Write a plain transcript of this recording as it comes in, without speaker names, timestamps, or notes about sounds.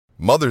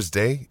Mother's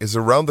Day is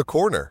around the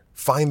corner.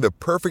 Find the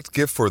perfect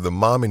gift for the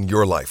mom in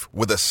your life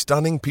with a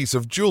stunning piece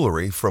of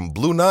jewelry from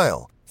Blue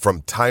Nile.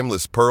 From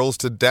timeless pearls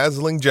to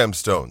dazzling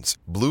gemstones,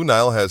 Blue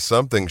Nile has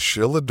something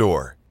she'll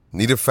adore.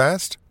 Need it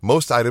fast?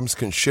 Most items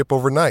can ship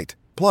overnight.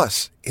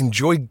 Plus,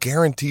 enjoy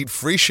guaranteed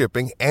free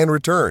shipping and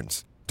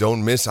returns.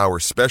 Don't miss our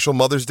special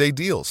Mother's Day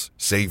deals.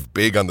 Save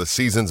big on the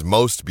season's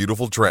most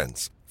beautiful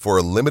trends. For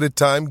a limited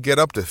time, get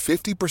up to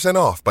 50%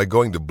 off by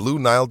going to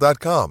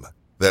BlueNile.com.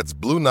 That's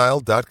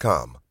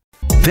BlueNile.com.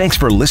 Thanks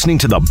for listening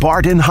to the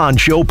Bart and Hahn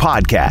Show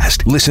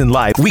podcast. Listen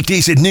live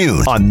weekdays at noon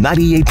on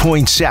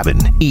 98.7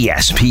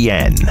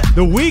 ESPN.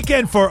 The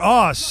weekend for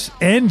us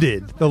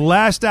ended the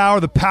last hour,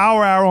 the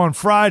power hour on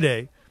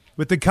Friday,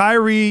 with the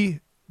Kyrie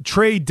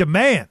trade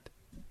demand.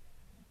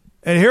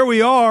 And here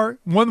we are,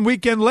 one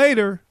weekend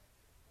later,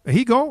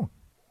 he gone.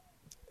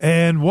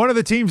 And one of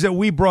the teams that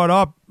we brought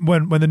up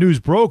when the news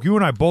broke, you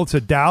and I both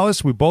said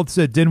Dallas. We both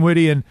said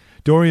Dinwiddie and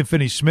Dorian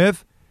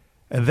Finney-Smith.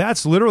 And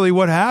that's literally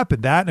what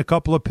happened. That and a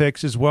couple of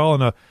picks as well.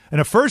 And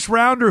a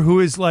first-rounder who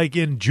is like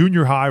in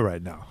junior high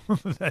right now.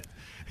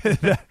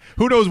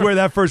 Who knows where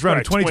that first round,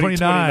 right,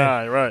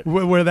 2029, right.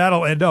 where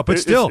that'll end up. But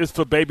still. It's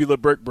for baby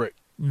LeBrick.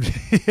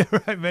 Yeah,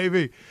 right,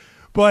 maybe.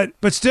 But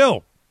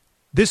still,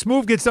 this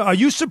move gets done. Are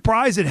you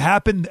surprised it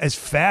happened as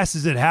fast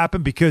as it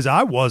happened? Because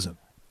I wasn't.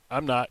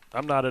 I'm not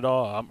at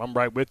all. I'm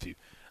right with you.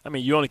 I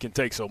mean, you only can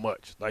take so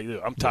much. Like,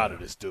 I'm tired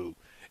of this dude.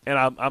 And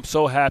I'm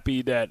so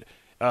happy that –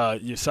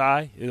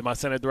 Yesai, am I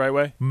saying it the right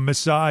way?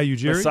 Masai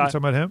Ujiri? You talking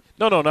about him?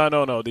 No.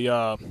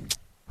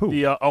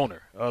 The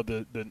owner of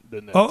the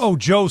Nets. Oh,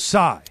 Joe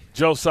Tsai.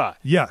 Joe Tsai.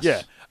 Yes.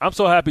 Yeah. I'm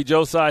so happy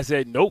Joe Tsai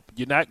said, nope,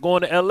 you're not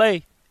going to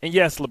L.A. And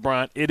yes,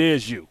 LeBron, it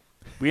is you.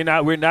 We're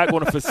not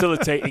going to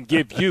facilitate and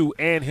give you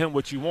and him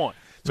what you want.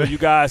 So you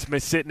guys been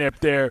sitting up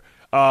there,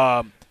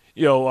 what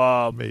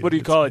do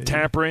you call it,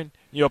 tampering,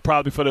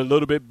 probably for the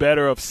little bit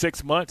better of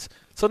 6 months.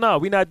 So, no,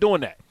 we're not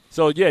doing that.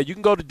 So, yeah, you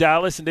can go to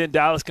Dallas, and then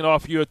Dallas can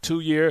offer you a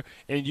 2-year,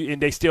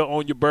 and they still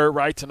own your bird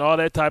rights and all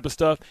that type of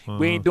stuff.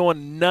 We ain't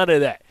doing none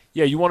of that.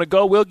 Yeah, you want to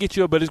go, we'll get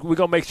you, but we're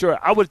going to make sure.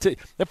 I would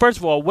first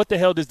of all, what the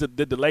hell did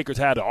the Lakers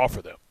have to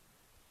offer them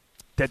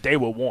that they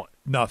would want?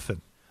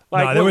 Nothing.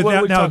 Like,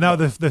 now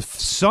the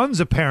Suns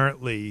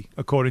apparently,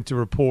 according to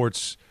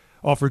reports,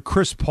 offered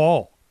Chris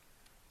Paul.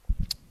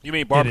 You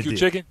mean barbecue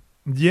chicken?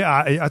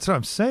 Yeah, that's what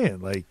I'm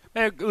saying. Like,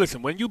 man,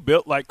 listen, when you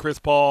built like Chris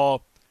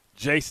Paul,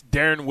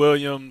 Darren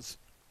Williams,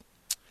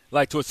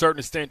 like to a certain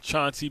extent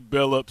Chauncey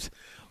Billups,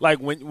 like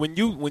when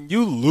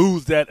you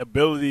lose that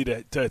ability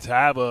to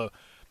have a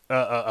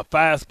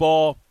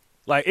fastball,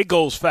 like it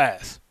goes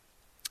fast,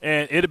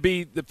 and it'll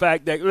be the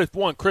fact that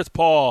one, Chris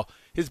Paul,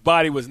 his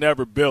body was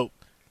never built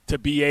to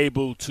be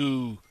able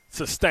to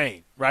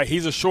sustain. Right,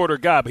 he's a shorter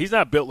guy, but he's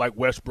not built like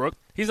Westbrook.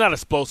 He's not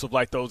explosive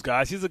like those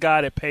guys. He's a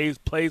guy that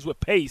plays with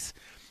pace,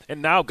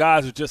 and now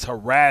guys are just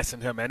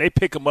harassing him, and they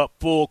pick him up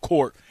full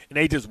court and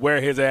they just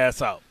wear his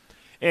ass out.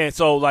 And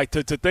so, like,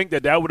 to think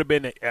that would have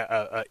been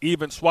an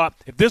even swap.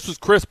 If this was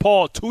Chris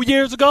Paul 2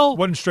 years ago.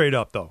 Wasn't straight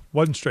up, though.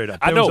 Wasn't straight up.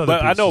 I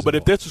know, but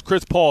if this was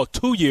Chris Paul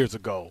 2 years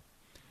ago,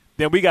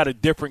 then we got a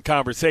different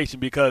conversation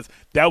because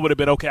that would have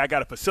been, okay, I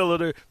got a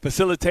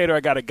facilitator. I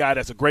got a guy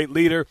that's a great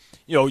leader.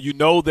 You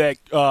know that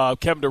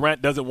Kevin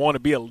Durant doesn't want to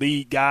be a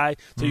lead guy,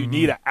 so you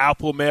need an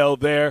alpha male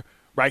there,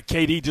 right?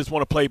 KD just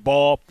want to play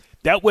ball.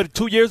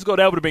 2 years ago,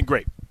 that would have been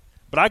great.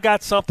 But I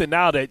got something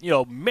now that,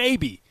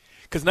 maybe –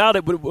 because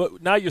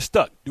now you're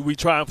stuck. Do we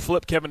try and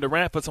flip Kevin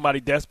Durant for somebody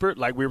desperate,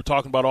 like we were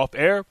talking about off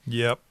air?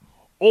 Yep.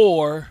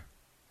 Or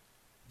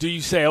do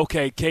you say,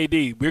 okay,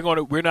 KD,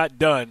 we're not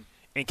done,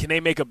 and can they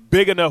make a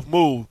big enough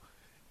move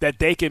that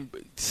they can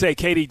say,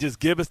 KD, just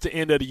give us the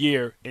end of the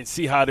year and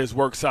see how this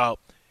works out?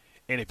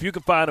 And if you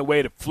can find a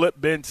way to flip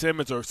Ben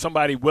Simmons or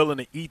somebody willing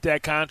to eat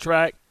that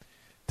contract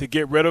to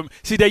get rid of him.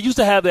 See, they used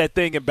to have that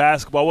thing in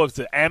basketball. What was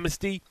it,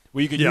 amnesty?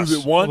 Where you can use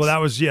it once? Well, that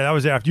was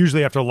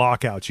usually after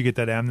lockouts. You get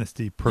that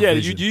amnesty provision.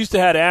 Yeah, you used to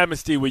have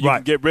amnesty where you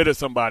can get rid of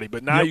somebody,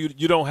 but now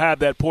you don't have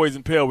that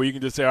poison pill where you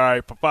can just say, all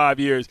right, for 5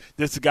 years,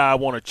 this is the guy I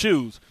want to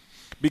choose.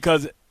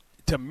 Because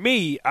to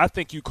me, I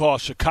think you call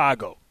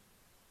Chicago.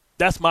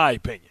 That's my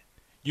opinion.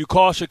 You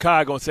call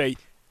Chicago and say,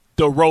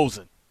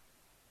 DeRozan.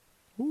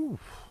 Ooh.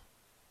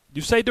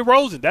 You say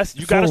DeRozan.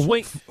 You got to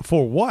swing.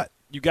 For what?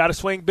 You got to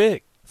swing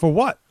big. For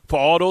what? For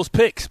all those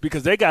picks,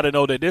 because they got to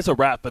know that it's a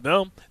wrap for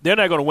them. They're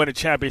not going to win a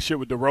championship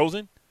with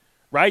DeRozan,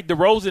 right?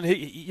 DeRozan,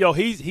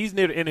 he's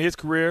near the end of his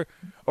career,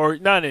 or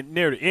not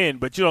near the end,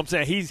 but you know what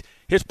I'm saying?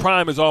 His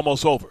prime is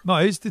almost over. No,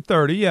 he's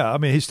 30, yeah. I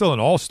mean, he's still an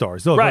all-star.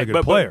 He's still a very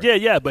good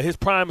player. But his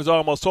prime is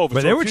almost over.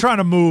 But they were trying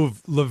to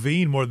move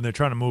LaVine more than they're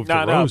trying to move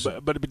DeRozan.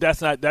 No, but that's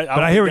not that.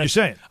 But I hear what you're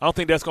saying. I don't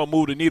think that's going to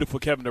move the needle for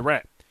Kevin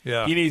Durant.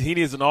 Yeah. He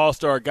needs an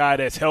all-star, guy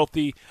that's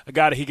healthy, a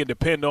guy that he can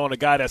depend on, a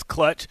guy that's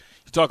clutch.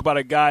 You talk about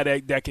a guy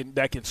that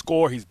can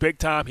score. He's big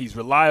time. He's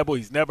reliable.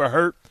 He's never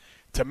hurt.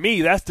 To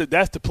me, that's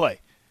the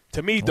play.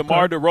 To me,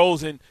 DeMar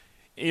DeRozan,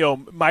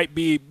 might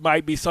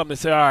be something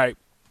to say, all right,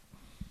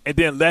 and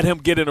then let him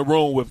get in a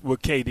room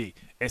with KD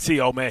and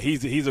see, oh man,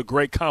 he's a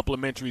great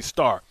complimentary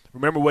star.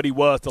 remember what he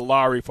was to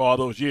Lowry for all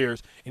those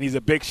years, and he's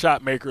a big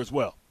shot maker as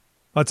well.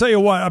 I'll tell you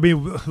what. I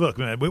mean, look,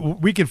 man,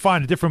 we can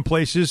find different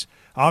places,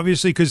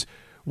 obviously, because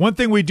one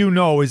thing we do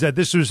know is that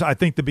this was, I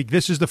think,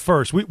 this is the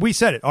first. We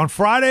said it on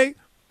Friday.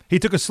 He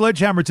took a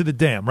sledgehammer to the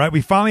dam, right?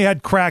 We finally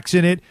had cracks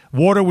in it.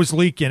 Water was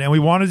leaking, and we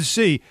wanted to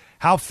see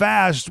how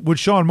fast would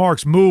Sean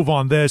Marks move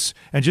on this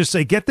and just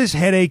say, get this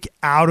headache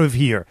out of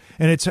here.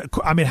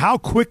 And how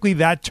quickly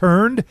that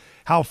turned,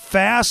 how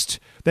fast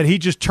that he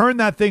just turned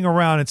that thing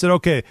around and said,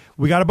 okay,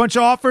 we got a bunch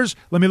of offers.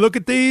 Let me look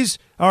at these.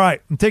 All right,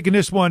 I'm taking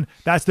this one.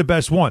 That's the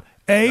best one.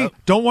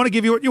 Don't want to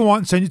give you what you want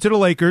and send you to the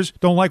Lakers.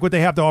 Don't like what they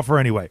have to offer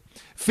anyway.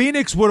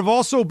 Phoenix would have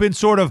also been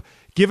sort of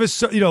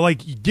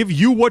give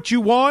you what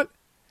you want,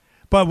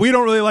 but we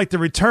don't really like the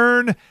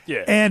return.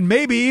 Yeah. And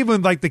maybe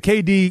even like the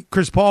KD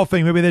Chris Paul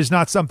thing, maybe there's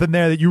not something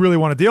there that you really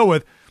want to deal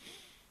with.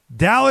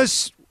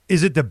 Dallas,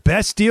 is it the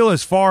best deal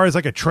as far as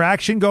like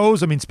attraction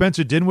goes? I mean,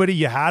 Spencer Dinwiddie,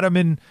 you had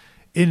him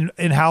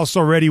in-house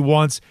already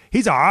once.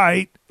 He's all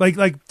right.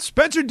 Like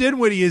Spencer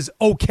Dinwiddie is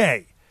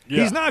okay.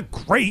 Yeah. He's not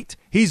great.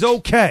 He's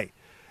okay.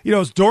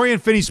 It's Dorian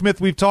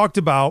Finney-Smith we've talked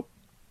about.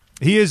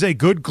 He is a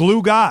good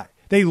glue guy.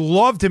 They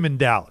loved him in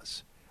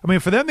Dallas. I mean,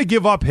 for them to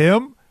give up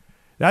him,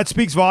 that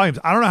speaks volumes.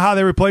 I don't know how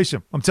they replace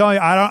him. I'm telling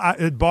you, I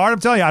don't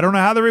know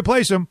how they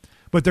replace him,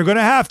 but they're going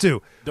to have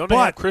to. Don't they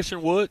have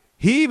Christian Wood?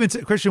 He even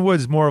said Christian Wood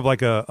is more of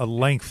like a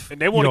length. And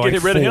they want to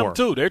get rid of him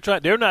too.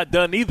 They're not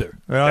done either.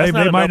 They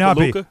might not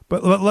be.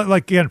 But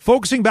like again,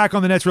 focusing back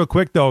on the Nets real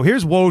quick though.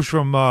 Here's Woj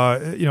from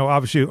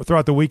obviously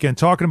throughout the weekend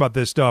talking about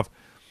this stuff.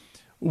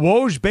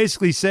 Woj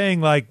basically saying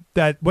like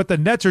that what the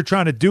Nets are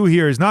trying to do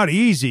here is not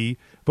easy,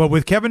 but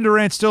with Kevin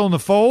Durant still in the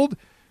fold,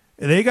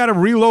 they got to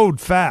reload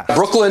fast.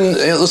 Brooklyn,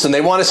 listen, they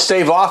want to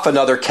stave off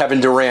another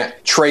Kevin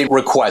Durant trade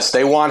request.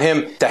 They want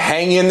him to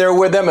hang in there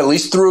with them, at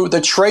least through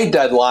the trade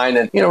deadline.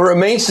 And, it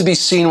remains to be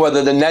seen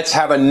whether the Nets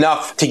have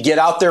enough to get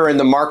out there in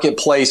the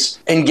marketplace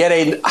and get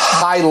a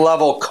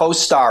high-level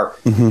co-star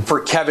for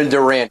Kevin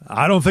Durant.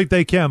 I don't think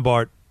they can,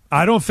 Bart.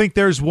 I don't think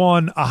there's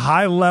a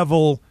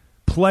high-level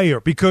player,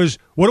 because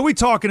what are we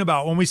talking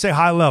about when we say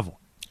high-level?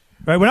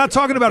 Right? We're not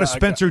talking about a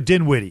Spencer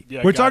Dinwiddie.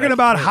 We're talking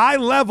about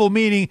high-level,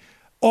 meaning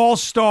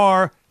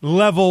all-star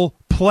level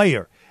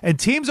player. And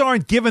teams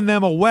aren't giving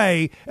them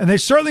away, and they're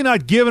certainly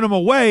not giving them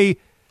away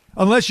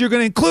unless you're going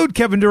to include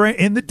Kevin Durant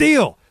in the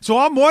deal. So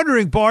I'm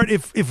wondering, Bart,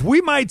 if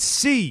we might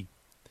see,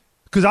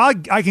 because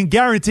I can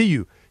guarantee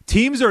you,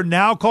 teams are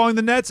now calling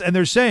the Nets, and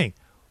they're saying,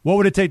 what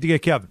would it take to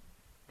get Kevin?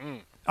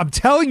 I'm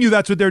telling you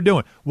that's what they're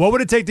doing. What would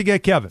it take to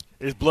get Kevin?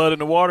 It's blood in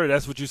the water.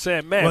 That's what you're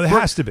saying, man. Well, it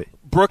has to be.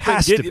 Brooklyn,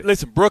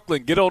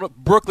 Brooklyn, get on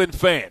Brooklyn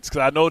fans,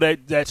 because I know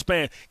that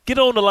span. Get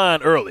on the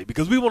line early,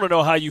 because we want to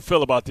know how you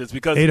feel about this.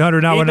 Because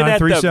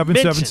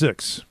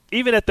 800-919-3776.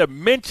 Even at the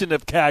mention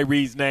of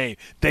Kyrie's name,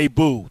 they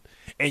booed,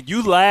 and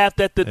you laughed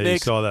at the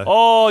Knicks. You saw that.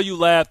 Oh, you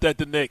laughed at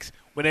the Knicks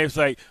when they was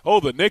like,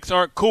 "Oh, the Knicks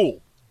aren't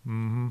cool."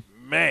 Mm-hmm.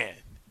 Man,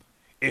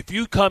 if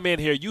you come in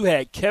here, you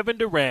had Kevin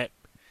Durant,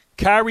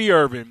 Kyrie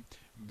Irving,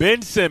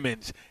 Ben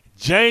Simmons,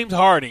 James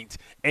Harden,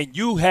 and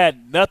you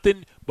had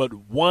nothing but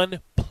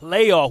one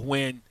playoff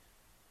win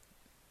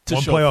to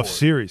show One playoff for it.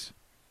 series.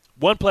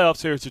 One playoff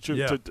series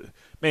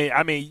man,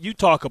 I mean, you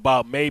talk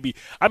about maybe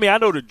 – I mean, I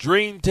know the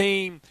dream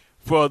team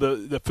for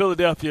the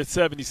Philadelphia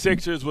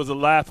 76ers was a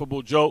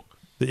laughable joke.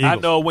 I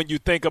know when you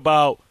think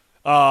about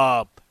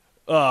the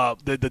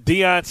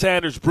Deion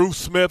Sanders, Bruce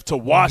Smith to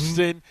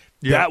Washington,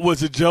 that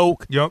was a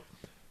joke. Yep.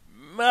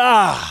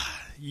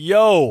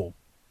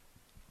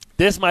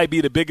 This might be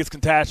the biggest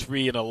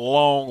catastrophe in a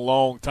long,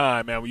 long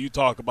time, man, when you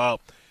talk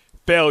about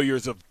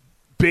failures of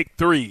big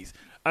threes.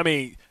 I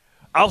mean,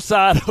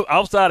 outside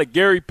of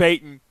Gary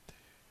Payton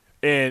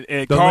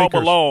and Karl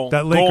Malone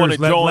that going Lakers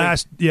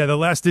to join. The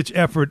last-ditch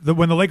effort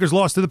when the Lakers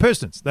lost to the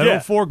Pistons,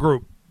 that 04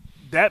 group.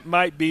 That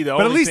might be the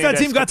only But at least thing that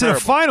team got comparable.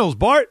 to the finals,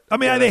 Bart. I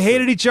mean, they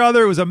hated each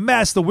other. It was a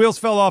mess. The wheels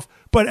fell off.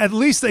 But at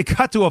least they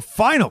got to a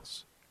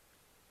finals.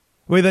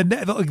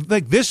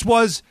 This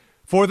was,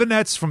 for the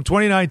Nets from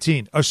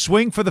 2019, a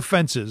swing for the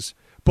fences.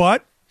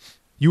 But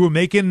you were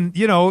making,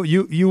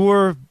 you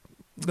were,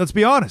 let's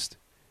be honest,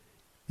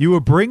 you were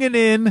bringing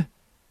in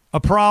a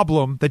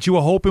problem that you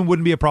were hoping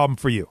wouldn't be a problem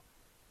for you,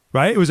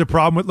 right? It was a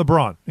problem with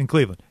LeBron in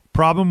Cleveland,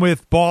 problem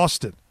with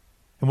Boston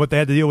and what they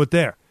had to deal with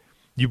there.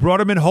 You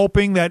brought him in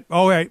hoping that,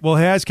 he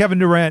has Kevin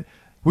Durant.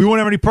 We won't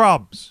have any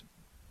problems.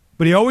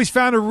 But he always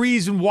found a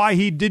reason why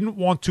he didn't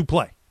want to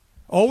play.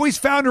 Always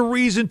found a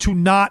reason to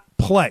not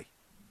play.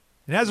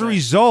 And as a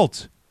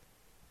result,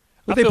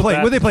 would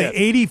they play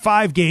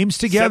 85 games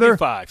together?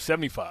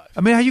 75.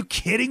 I mean, are you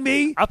kidding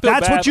me?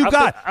 That's what you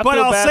got. But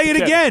I'll say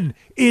it again.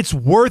 It's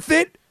worth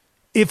it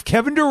if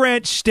Kevin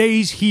Durant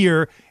stays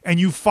here and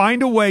you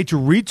find a way to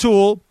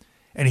retool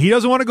and he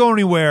doesn't want to go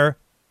anywhere,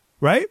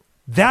 right?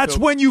 That's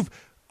when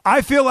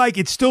I feel like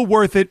it's still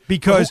worth it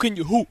because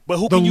the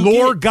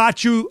lore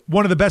got you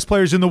one of the best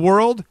players in the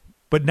world,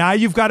 but now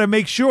you've got to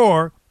make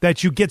sure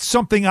that you get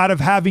something out of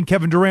having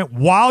Kevin Durant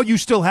while you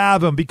still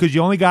have him because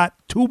you only got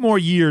 2 more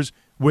years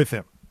with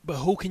him. But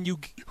who can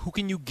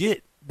you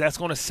get that's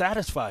going to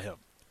satisfy him?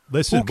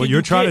 Listen, what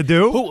you're trying to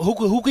do.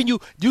 Who can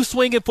you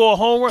swinging for a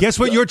home run? Guess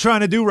what you're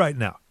trying to do right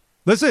now?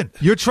 Listen,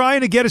 you're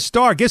trying to get a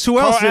star. Guess who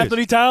else is?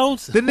 Anthony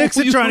Towns? The Knicks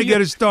are trying to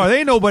get a star. They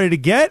ain't nobody to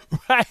get.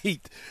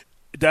 Right.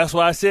 That's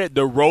why I said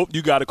the rope.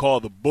 You got to call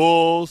the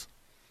Bulls.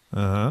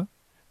 Who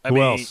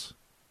else?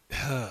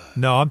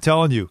 No, I'm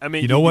telling you. I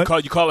mean, you know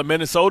what? You call it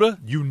Minnesota?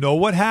 You know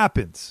what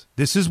happens.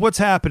 This is what's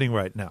happening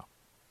right now.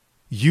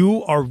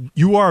 You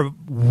are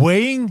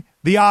weighing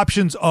the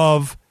options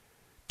of,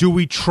 do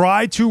we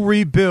try to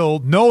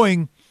rebuild,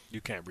 knowing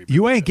you can't rebuild.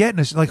 You ain't getting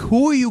us. Like,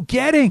 who are you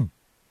getting?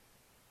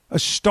 A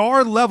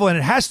star level, and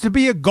it has to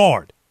be a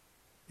guard.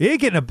 You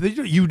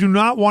do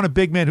not want a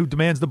big man who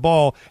demands the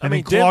ball and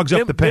then clogs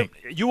up the paint.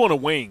 You want a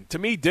wing. To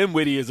me,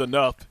 Dinwiddie is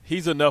enough.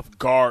 He's enough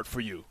guard for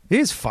you.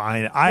 He's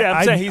fine.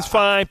 I'm saying he's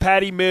fine.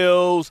 Patty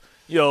Mills,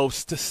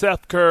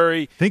 Seth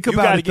Curry. Think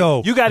about it,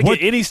 though. You got to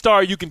get any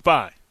star you can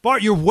find.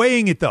 Bart, you're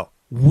weighing it, though.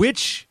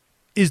 Which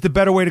is the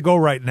better way to go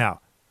right now?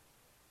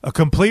 A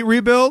complete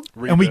rebuild?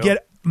 And we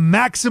get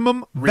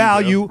maximum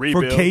value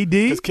for KD?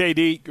 Because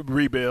KD,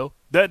 rebuild.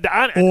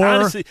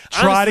 Honestly,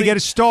 try to get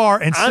a star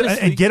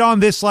and get on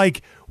this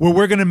like where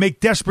we're going to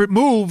make desperate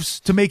moves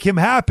to make him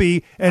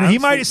happy, and he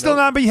might still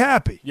not be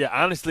happy. Yeah,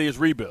 honestly, it's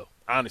rebuild.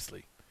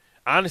 Honestly,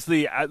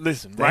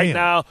 listen.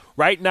 Damn.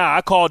 Right now,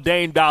 I call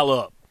Dame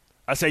Dollar up.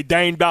 I say,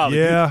 Dame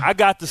Dollar, I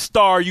got the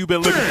star you've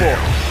been looking for.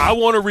 I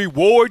want to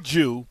reward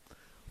you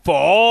for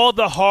all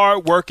the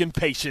hard work and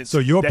patience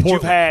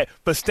you've had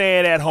for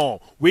staying at home.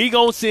 We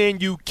gonna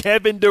send you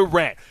Kevin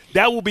Durant.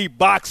 That will be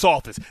box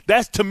office.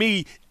 That's, to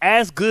me,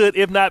 as good,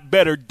 if not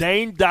better.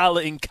 Dame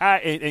Dollar and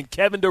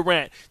Kevin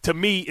Durant, to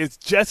me, is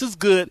just as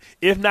good,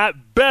 if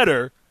not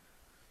better,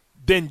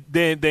 than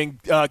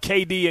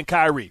KD and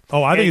Kyrie.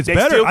 Oh, I think it's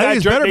better. I think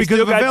it's better because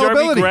of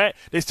availability.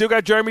 They still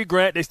got Jeremy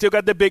Grant. They still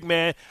got the big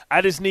man.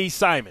 I just need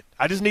Simon.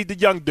 I just need the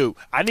young dude.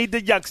 I need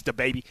the youngster,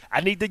 baby. I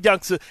need the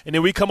youngster. And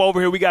then we come over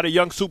here. We got a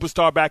young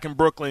superstar back in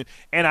Brooklyn,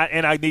 and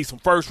I need some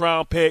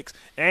first-round picks,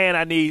 and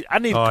I need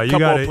a couple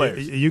more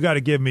players. You got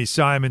to give me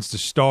Simons to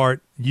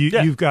start. You've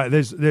got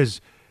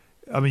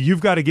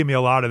you've got to give me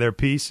a lot of their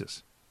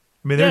pieces.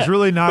 I mean, there's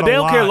really not a lot. But they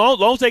don't care.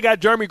 Long as they got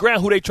Jeremy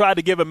Grant, who they tried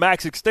to give a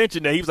max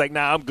extension there. He was like,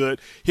 nah, I'm good.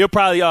 He'll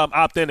probably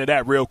opt into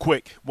that real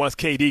quick once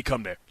KD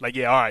come there. Like,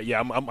 yeah, all right, yeah,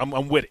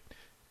 I'm with it.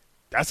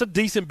 That's a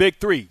decent big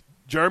three.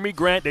 Jeremy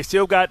Grant. They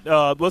still got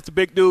what's the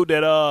big dude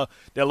that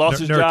lost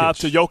his job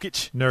to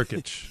Jokic?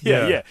 Nurkic.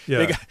 yeah.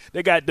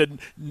 They got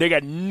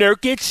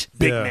Nurkic,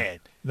 big man.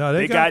 No,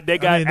 they got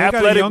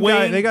athletic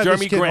wing. They got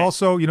Jeremy this kid Grant.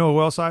 Also,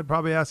 who else I'd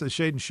probably ask is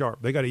Shaden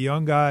Sharp. They got a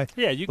young guy.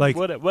 Yeah, you can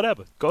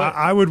whatever. Go ahead.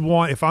 I would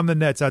want, if I'm the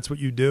Nets, that's what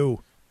you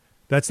do.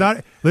 That's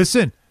not.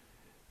 Listen,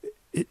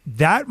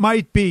 that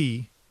might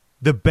be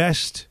the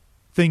best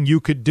thing you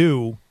could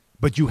do,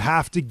 but you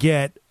have to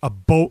get a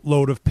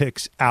boatload of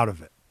picks out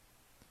of it.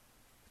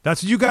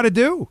 That's what you got to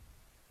do.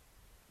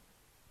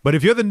 But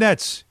if you're the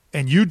Nets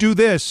and you do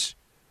this,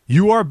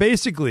 you are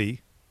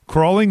basically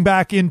crawling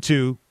back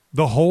into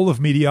the hole of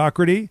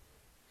mediocrity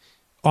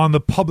on the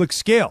public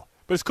scale.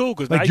 But it's cool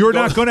because you're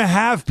not going to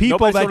have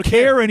people that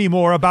care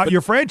anymore about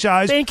your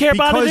franchise. They didn't care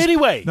about it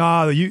anyway.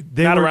 No,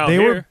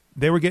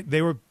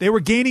 they were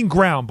gaining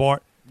ground,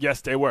 Bart.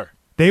 Yes, they were.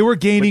 They were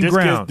gaining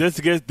ground. This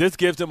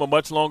gives them a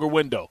much longer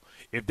window.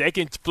 If they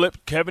can flip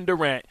Kevin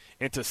Durant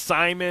into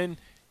Simon,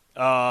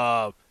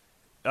 a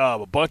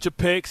bunch of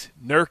picks,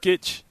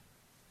 Nurkic,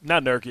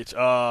 not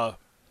Nurkic.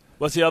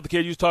 What's the other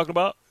kid you was talking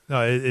about?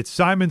 No, it's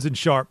Simons and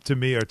Sharp to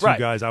me are two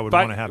guys I would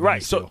want to have.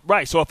 Right. So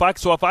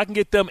if I can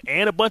get them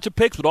and a bunch of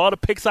picks with all the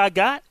picks I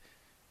got,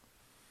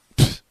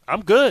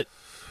 I'm good.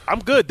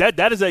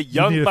 That is a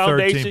young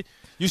foundation.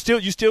 You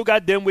still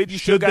got Dinwiddie. You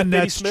still got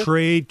Finney Smith. Should the Nets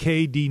trade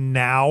KD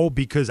now?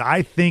 Because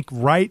I think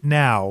right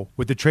now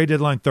with the trade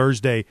deadline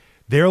Thursday,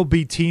 there'll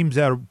be teams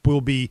that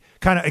will be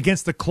kind of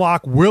against the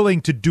clock,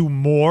 willing to do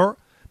more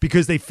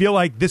because they feel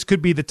like this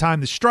could be the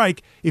time to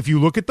strike. If you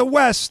look at the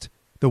West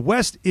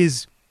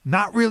is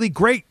not really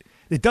great.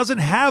 It doesn't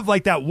have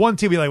like that one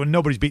team when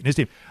nobody's beating his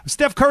team.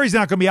 Steph Curry's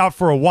not going to be out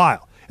for a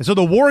while. And so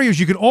the Warriors,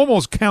 you can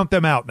almost count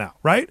them out now,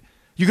 right?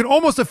 You can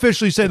almost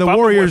officially say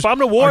Warriors. If I'm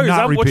the Warriors, are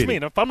not what repeating. you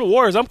mean? If I'm the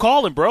Warriors, I'm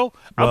calling, bro.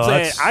 I'm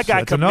saying I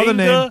got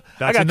Kuminga,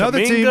 I got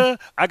Kuminga,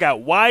 I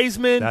got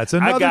Wiseman, that's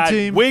another I got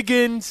team.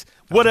 Wiggins.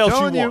 What else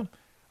you want?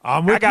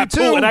 I'm with you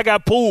too. And I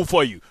got Poole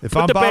for you. If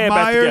I'm Bob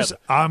Myers,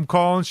 I'm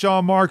calling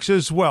Sean Marks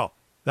as well.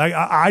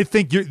 I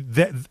think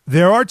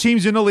there are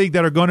teams in the league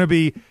that are going to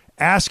be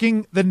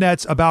asking the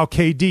Nets about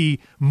KD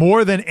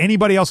more than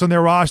anybody else on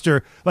their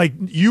roster. Like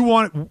you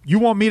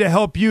want me to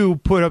help you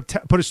put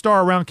a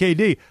star around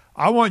KD.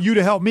 I want you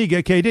to help me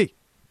get KD.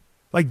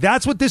 Like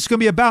that's what this is going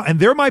to be about. And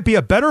there might be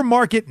a better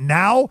market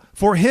now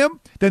for him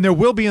than there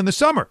will be in the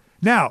summer.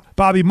 Now,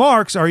 Bobby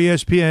Marks, our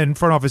ESPN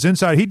front office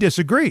insider, he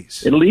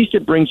disagrees. At least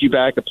it brings you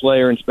back a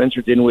player in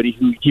Spencer Dinwiddie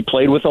who he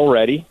played with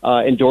already,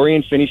 and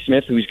Dorian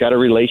Finney-Smith, who's got a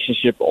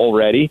relationship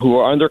already, who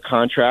are under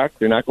contract.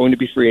 They're not going to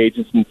be free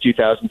agents in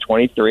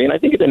 2023. And I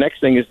think the next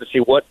thing is to see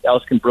what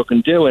else can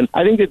Brooklyn do. And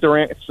I think the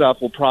Durant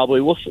stuff will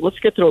probably we'll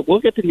get to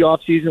the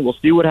offseason. We'll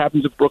see what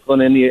happens with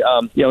Brooklyn in the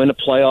in the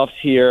playoffs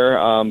here.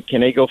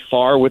 Can they go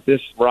far with this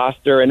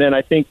roster? And then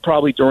I think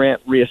probably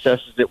Durant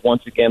reassesses it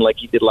once again like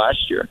he did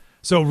last year.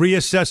 So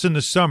reassess in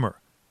the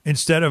summer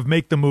instead of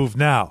make the move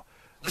now.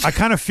 I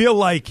kind of feel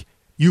like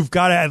you've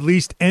got to at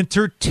least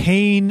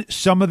entertain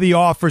some of the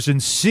offers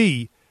and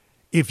see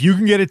if you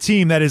can get a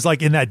team that is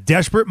like in that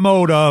desperate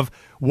mode of,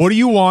 what do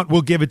you want?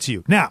 We'll give it to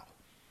you. Now,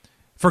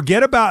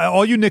 forget about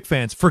all you Knicks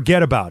fans.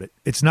 Forget about it.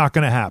 It's not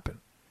going to happen.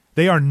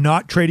 They are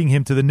not trading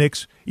him to the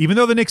Knicks, even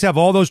though the Knicks have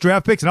all those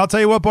draft picks. And I'll tell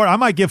you what, Bart, I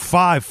might give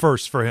 5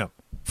 firsts for him.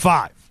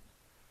 5.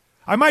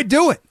 I might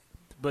do it.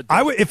 But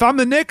if I'm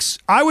the Knicks,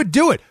 I would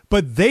do it.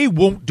 But they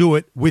won't do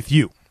it with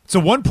you.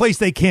 So one place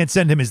they can't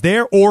send him is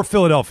there or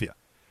Philadelphia.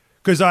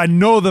 Because I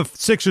know the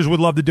Sixers would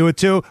love to do it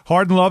too.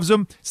 Harden loves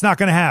him. It's not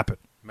going to happen.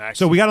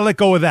 So we got to let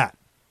go of that.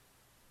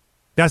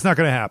 That's not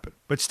going to happen.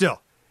 But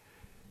still,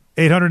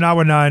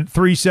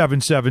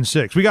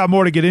 800-919-3776. We got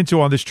more to get into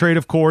on this trade,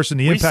 of course,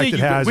 and the impact it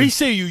has. We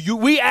see you.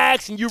 We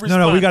ask and you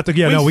respond. No, we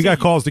got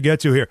calls to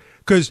get to here.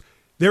 Because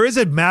there is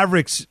a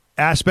Mavericks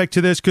aspect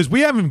to this, because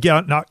we haven't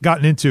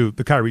gotten into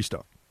the Kyrie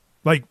stuff.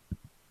 Like,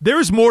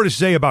 there's more to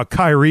say about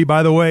Kyrie,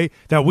 by the way,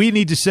 that we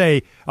need to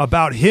say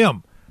about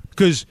him.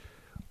 Because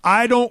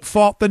I don't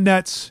fault the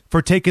Nets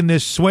for taking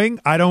this swing.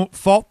 I don't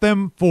fault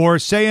them for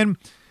saying,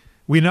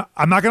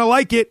 I'm not going to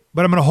like it,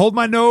 but I'm going to hold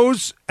my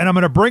nose, and I'm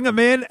going to bring them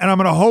in, and I'm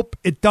going to hope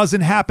it doesn't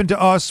happen to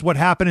us what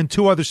happened in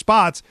 2 other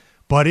spots.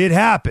 But it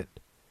happened.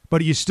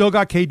 But you still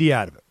got KD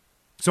out of it.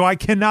 So I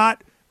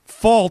cannot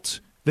fault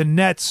the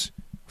Nets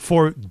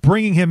for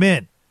bringing him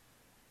in.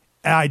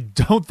 And I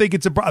don't think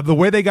it's the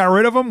way they got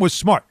rid of him was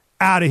smart.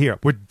 Out of here.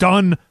 We're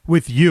done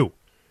with you.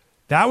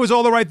 That was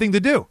all the right thing to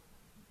do.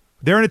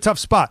 They're in a tough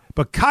spot.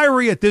 But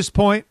Kyrie at this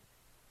point,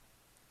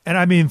 and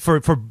I mean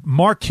for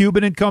Mark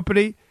Cuban and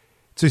company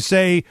to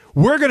say,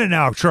 we're going to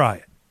now try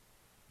it.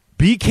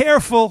 Be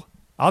careful.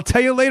 I'll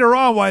tell you later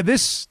on why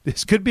this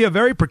could be a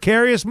very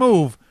precarious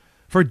move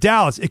for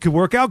Dallas. It could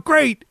work out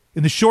great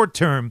in the short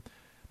term,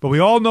 but we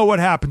all know what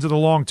happens in the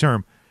long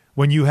term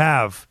when you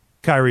have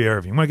Kyrie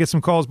Irving. Want to get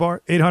some calls,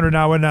 Bart?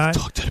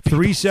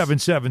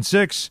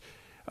 800-919-3776.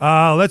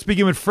 Let's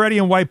begin with Freddie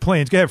in White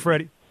Plains. Go ahead,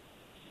 Freddie.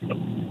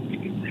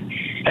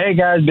 Hey,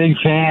 guys. Big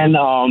fan.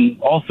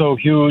 Also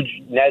huge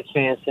Nets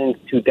fan since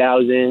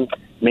 2000.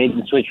 Made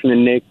the switch from the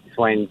Knicks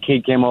when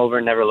Kidd came over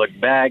and never looked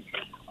back.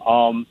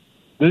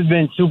 This has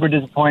been super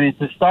disappointing.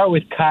 To start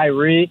with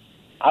Kyrie,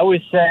 I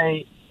would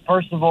say,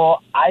 first of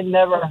all, I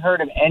never heard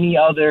of any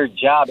other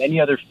job,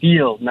 any other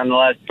field,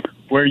 nonetheless,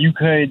 where you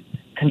could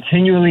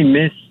continually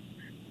miss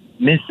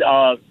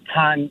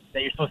time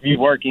that you're supposed to be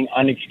working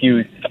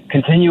unexcused,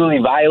 continually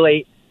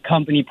violate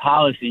company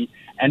policy,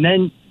 and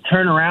then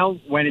turn around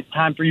when it's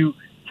time for you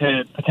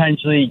to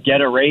potentially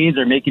get a raise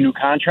or make a new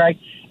contract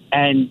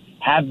and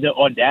have the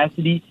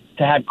audacity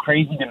to have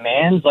crazy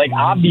demands. Like,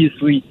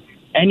 obviously,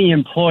 any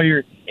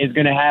employer is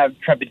going to have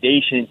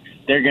trepidation.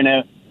 They're going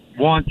to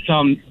want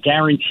some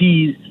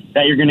guarantees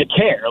that you're going to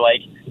care.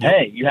 Like,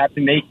 hey, you have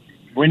to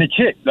win a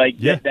chip. Like,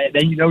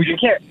 then you know you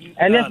care.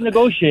 And that's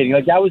negotiating.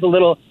 Like, that was a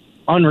little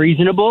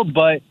unreasonable,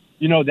 but,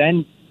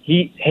 then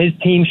his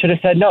team should have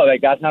said, no,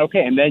 like, that's not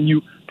okay. And then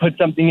you put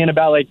something in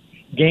about, like,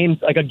 games,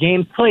 like a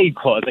games played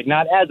clause, like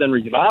not as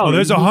unreasonable. Well,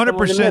 there's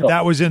 100%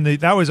 that was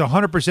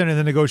 100% in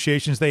the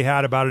negotiations they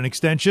had about an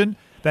extension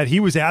that he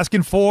was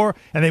asking for,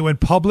 and they went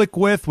public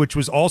with, which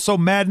was also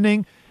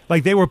maddening.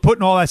 Like, they were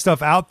putting all that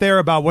stuff out there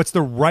about what's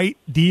the right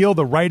deal,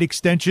 the right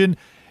extension,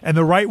 and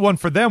the right one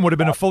for them would have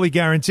been a fully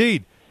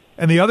guaranteed.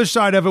 And the other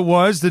side of it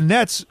was the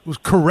Nets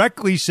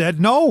correctly said,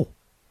 no,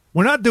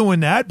 we're not doing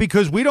that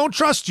because we don't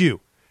trust you.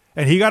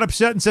 And he got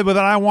upset and said, well,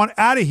 then I want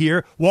out of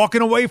here,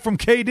 walking away from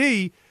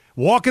KD,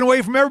 walking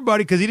away from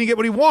everybody because he didn't get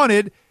what he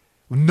wanted.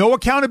 No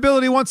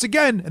accountability once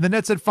again. And the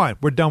Nets said, fine,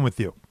 we're done with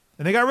you.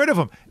 And they got rid of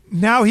him.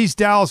 Now he's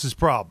Dallas's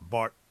problem,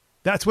 Bart.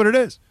 That's what it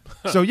is.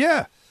 So,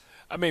 yeah.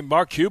 I mean,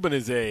 Mark Cuban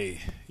is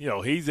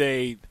he's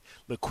a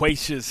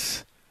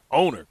loquacious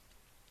owner.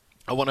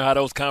 I wonder how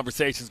those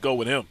conversations go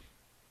with him.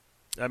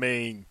 I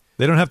mean,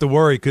 they don't have to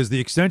worry because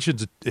the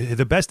extensions,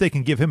 the best they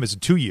can give him is a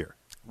 2-year.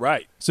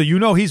 Right. So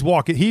he's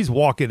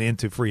walking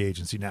into free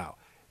agency now.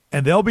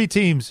 And there'll be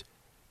teams,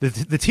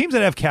 the teams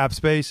that have cap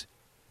space,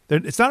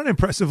 it's not an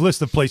impressive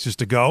list of places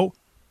to go.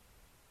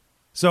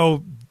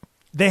 So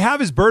they have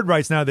his bird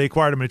rights now. They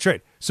acquired him in a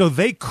trade. So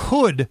they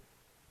could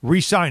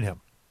re-sign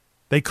him.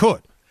 They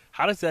could.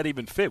 How does that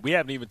even fit? We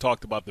haven't even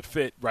talked about the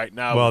fit right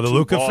now. Well, the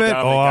Luka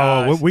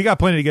fit? We got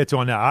plenty to get to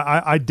on that.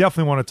 I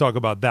definitely want to talk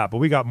about that, but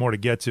we got more to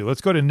get to.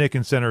 Let's go to Nick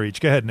in Center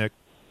Each. Go ahead, Nick.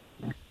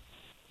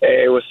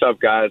 Hey, what's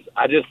up, guys?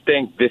 I just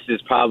think this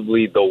is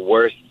probably the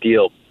worst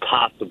deal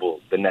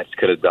possible the Nets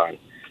could have done.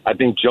 I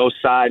think Joe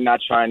Tsai not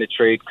trying to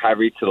trade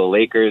Kyrie to the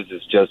Lakers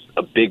is just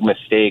a big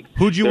mistake.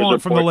 Who'd you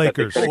want from the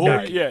Lakers?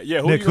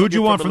 Nick, who'd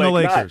you want from the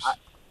Lakers?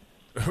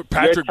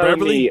 Patrick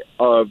Beverly?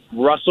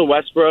 Russell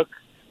Westbrook.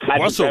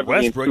 Russell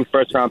Westbrook? 2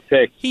 first-round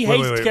picks. He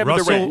hates Kevin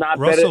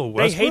Durant.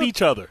 They hate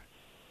each other.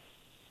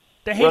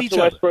 They hate each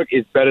other. Russell Westbrook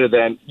is better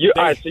than you.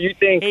 All right, so you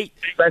think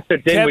Spencer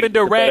Dinwiddie Kevin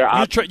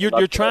Durant?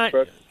 You're trying.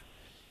 Westbrook?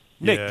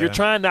 Nick, you're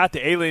trying not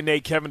to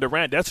alienate Kevin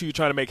Durant. That's who you're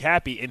trying to make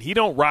happy, and he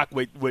don't rock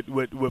with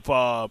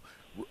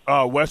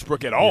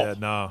Westbrook at all. Yeah,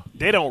 no,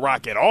 they don't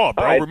rock at all,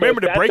 bro. All right,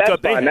 remember the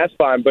breakup they had. That's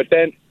fine, but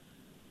then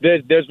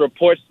there's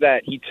reports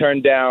that he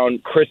turned down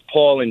Chris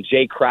Paul and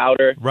Jay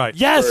Crowder. Right.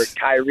 Yes. For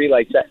Kyrie,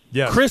 like that.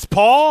 Yes. Chris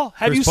Paul?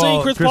 Have you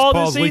seen Chris Paul this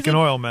Paul's season? leaking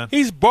oil, man.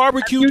 He's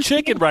barbecue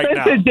chicken right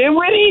now. Spencer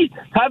Dinwiddie?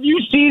 Have you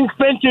seen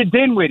Spencer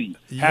Dinwiddie?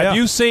 Have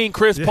you seen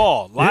Chris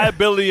Paul?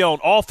 Liability on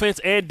offense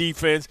and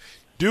defense.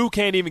 Dude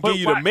can't even give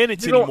you the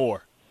minutes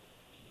anymore.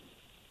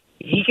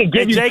 He can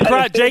give and you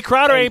Jay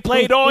Crowder ain't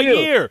played all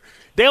year.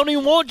 They don't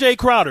even want Jay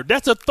Crowder.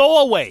 That's a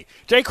throwaway.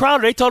 Jay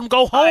Crowder, they told him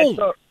go home.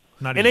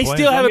 Not and they playing.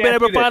 still haven't been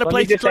able to find a Let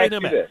place me to trade just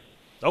him ask you at. this.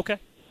 Okay.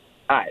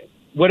 All right.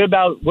 What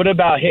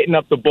about hitting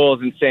up the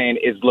Bulls and saying,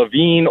 is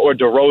LaVine or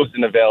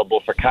DeRozan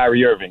available for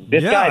Kyrie Irving?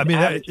 This guy,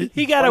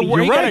 he got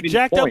a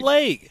jacked up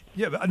leg.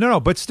 Yeah, no,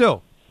 but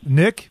still,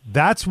 Nick,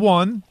 that's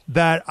one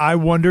that I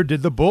wonder,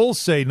 did the Bulls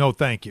say no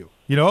thank you?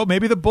 You know,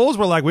 maybe the Bulls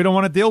were like, we don't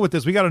want to deal with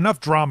this. We got enough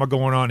drama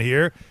going on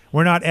here.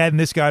 We're not adding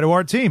this guy to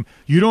our team.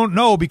 You don't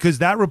know because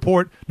no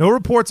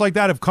reports like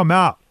that have come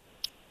out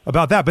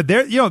about that. But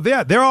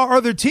there are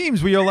other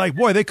teams where you're like,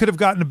 boy, they could have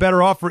gotten a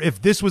better offer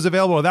if this was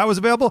available or that was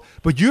available.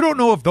 But you don't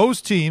know if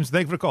those teams,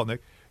 thank you for the call,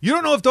 Nick. You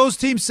don't know if those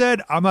teams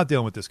said, I'm not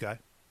dealing with this guy.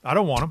 I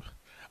don't want him.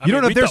 You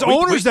don't know if there's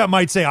owners that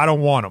might say, I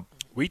don't want him.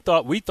 We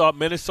thought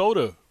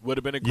Minnesota would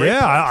have been a great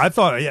place. I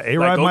thought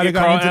A-Rod might have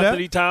gotten into that.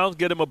 Anthony Towns,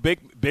 get him a big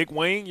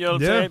wing, you know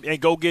what I'm saying? And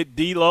go get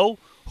D'Lo,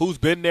 who's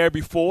been there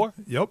before.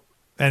 Yep.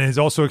 And is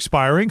also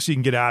expiring, so you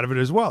can get out of it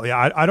as well.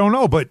 Yeah, I don't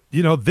know. But,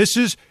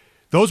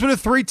 those were the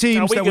 3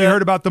 teams that we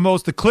heard about the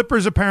most. The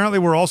Clippers apparently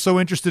were also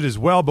interested as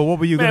well, but what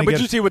were you going to get?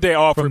 But you see what they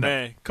offered,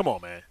 man. Come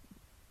on, man.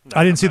 No,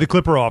 I didn't see the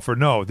Clipper offer,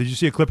 no. Did you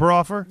see a Clipper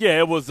offer? Yeah,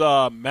 it was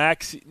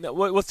Max.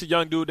 What's the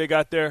young dude they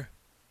got there?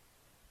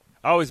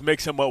 I always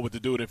mix him up with the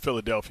dude in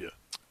Philadelphia.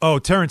 Oh,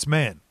 Terrence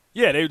Mann.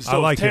 Yeah, I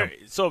like him.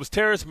 So it was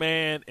Terrence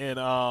Mann and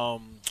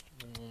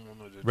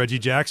Reggie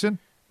Jackson?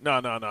 No.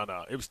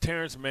 It was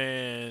Terrence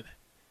Mann.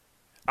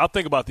 I'll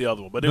think about the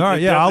other one. But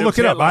I'll look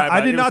it up.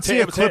 I did not see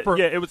a Clipper.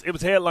 It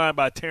was headlined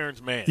by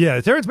Terrence Mann. Yeah,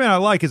 Terrence Mann I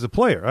like as a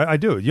player. I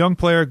do. Young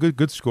player,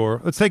 good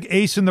scorer. Let's take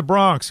Ace in the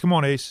Bronx. Come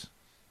on, Ace.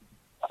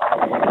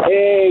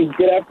 Hey,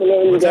 good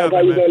afternoon, guys. How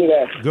you doing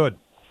today? Good.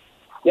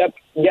 Yep.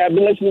 Yeah, I've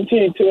been listening to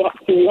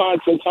you,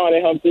 Hans, since Han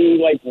and Humphrey,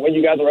 like when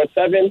you guys were at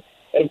 7.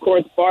 And, of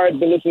course, Bart,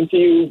 been listening to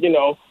you,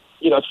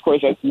 of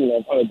course, I'm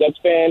a Jets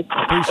fan.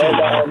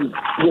 And,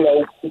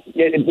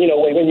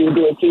 when you were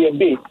doing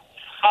TMB.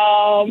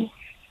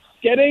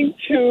 Getting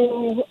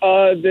to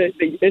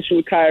the issue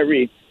with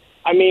Kyrie,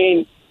 I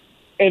mean,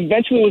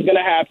 eventually it was going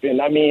to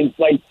happen. I mean,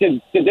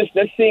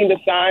 just seeing the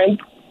signs,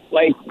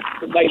 like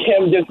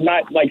him just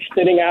not,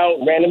 sitting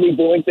out, randomly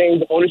doing things.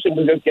 The ownership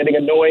was just getting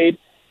annoyed.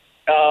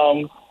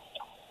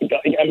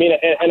 I mean,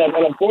 and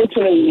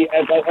unfortunately,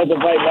 as of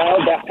right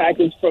now, that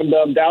package from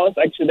Dallas,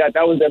 actually, that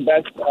was their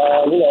best,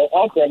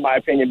 offer, in my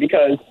opinion,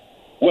 because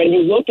when you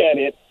look at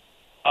it,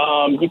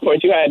 of course,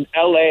 you had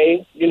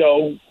L.A.,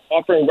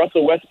 offering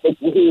Russell Westbrook,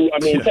 who,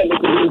 technically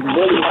he's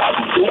really not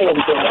doing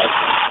everything right.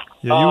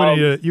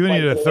 Yeah, you would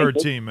need a third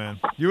team, man.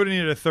 You would have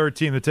needed a third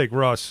team to take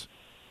Russ.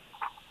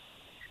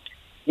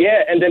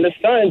 Yeah, and then the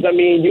Suns,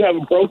 you have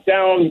a broke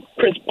down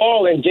Chris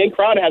Paul, and Jay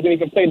Crowder hasn't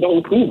even played the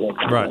whole season.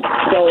 Right.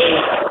 So,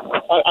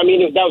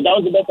 that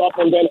was the best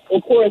offer. And then,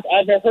 of course,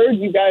 I've heard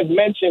you guys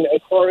mention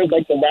as far as,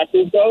 the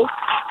Raptors go,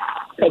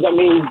 because,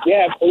 they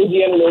have OG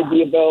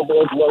Anunoby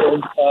available as well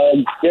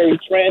as Gary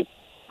Trent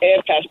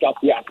and Pascal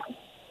Siakam.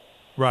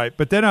 Right,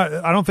 but then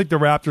I don't think the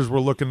Raptors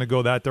were looking to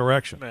go that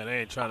direction. Man,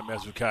 they ain't trying to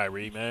mess with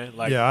Kyrie, man.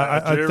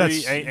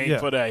 Ain't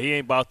for that. He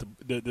ain't about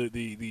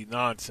the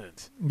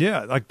nonsense.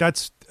 Yeah,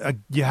 that's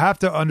you have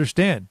to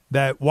understand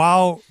that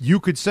while you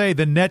could say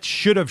the Nets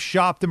should have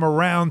shopped him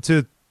around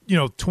to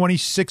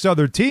 26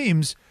 other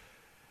teams,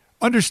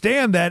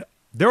 understand that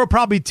there were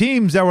probably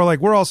teams that were like,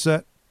 we're all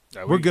set,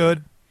 we're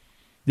good.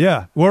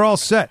 Yeah, we're all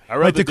set.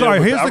 Here's the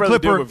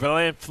Clipper with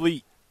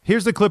VanVleet.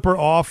 Here's the Clipper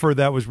offer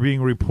that was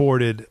being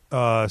reported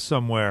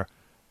somewhere.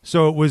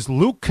 So it was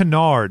Luke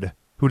Kennard,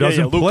 who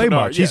doesn't play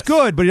much. Yes. He's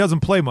good, but he doesn't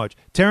play much.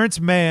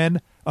 Terrence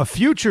Mann, a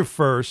future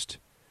first,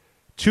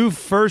 2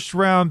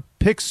 first-round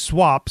pick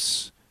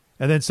swaps,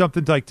 and then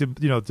something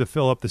to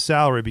fill up the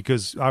salary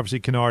because obviously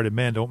Kennard and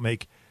Mann don't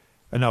make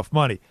enough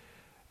money.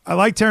 I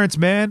like Terrence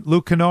Mann.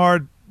 Luke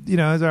Kennard, he's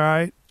all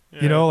right.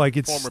 Yeah,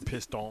 it's former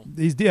Piston.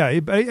 He's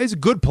a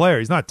good player.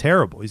 He's not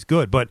terrible. He's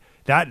good, but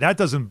that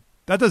doesn't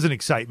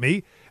excite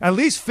me. At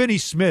least Finney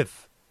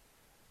Smith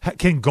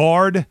can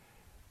guard,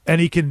 and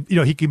he can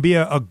be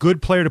a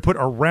good player to put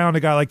around a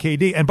guy like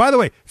KD. And by the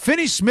way,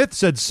 Finney Smith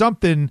said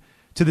something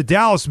to the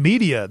Dallas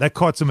media that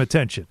caught some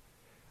attention.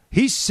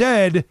 He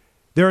said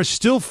there are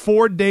still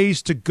 4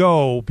 days to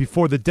go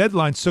before the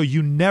deadline, so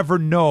you never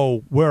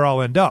know where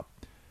I'll end up.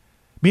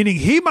 Meaning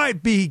he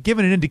might be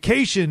giving an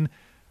indication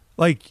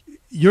like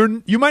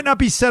you might not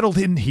be settled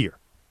in here.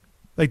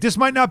 Like this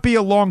might not be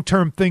a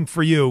long-term thing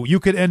for you. You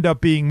could end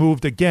up being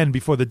moved again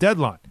before the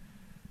deadline.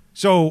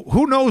 So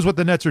who knows what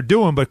the Nets are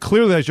doing, but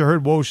clearly, as you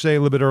heard Woj say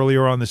a little bit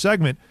earlier on the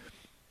segment,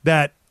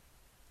 that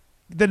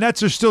the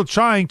Nets are still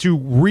trying to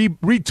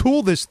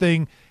retool this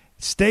thing,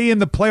 stay in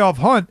the playoff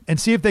hunt, and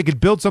see if they could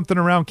build something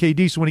around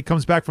KD so when he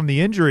comes back from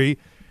the injury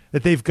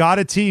that they've got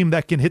a team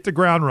that can hit the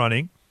ground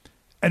running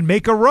and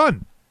make a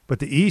run. But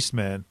the East,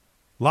 man,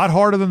 a lot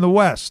harder than the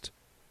West.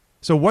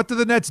 So what do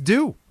the Nets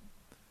do?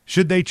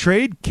 Should they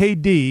trade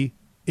KD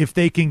if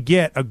they can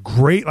get a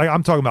great, like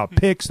I'm talking about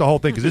picks, the whole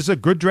thing, because this is a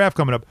good draft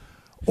coming up,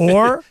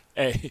 or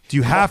do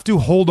you have to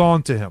hold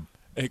on to him?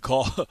 Hey,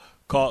 call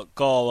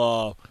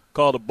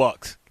the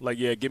Bucks. Like,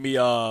 yeah, give me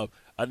I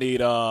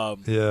need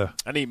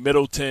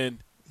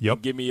Middleton.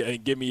 Yep. Give me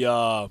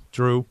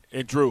Drew.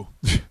 And Drew.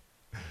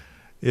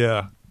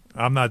 Yeah,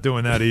 I'm not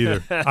doing that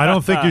either. I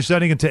don't think you're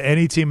sending him to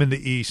any team in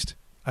the East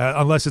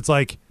unless it's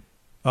like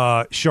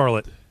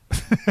Charlotte.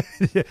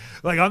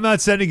 Like, I'm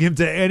not sending him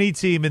to any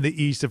team in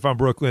the East if I'm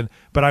Brooklyn,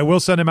 but I will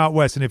send him out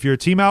West. And if you're a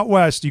team out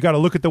West, you got to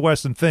look at the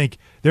West and think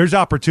there's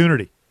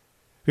opportunity,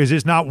 because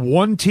there's not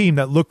one team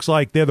that looks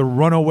like they're the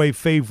runaway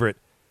favorite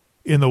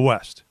in the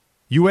West.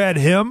 You add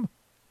him,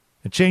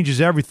 it changes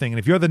everything. And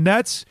if you're the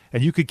Nets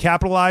and you could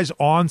capitalize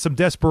on some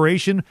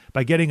desperation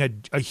by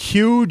getting a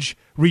huge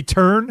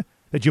return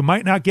that you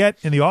might not get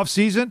in the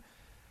offseason,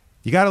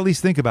 you got to at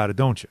least think about it,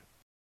 don't you?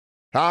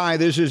 Hi,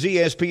 this is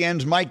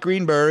ESPN's Mike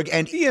Greenberg,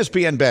 and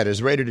ESPN Bet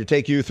is ready to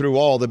take you through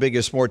all the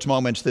biggest sports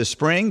moments this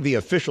spring. The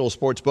official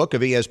sports book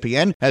of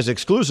ESPN has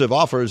exclusive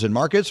offers and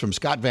markets from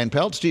Scott Van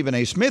Pelt, Stephen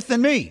A. Smith,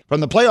 and me.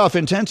 From the playoff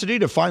intensity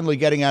to finally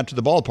getting out to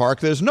the ballpark,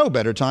 there's no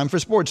better time for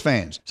sports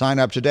fans. Sign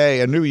up today,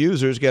 and new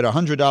users get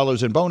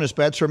 $100 in bonus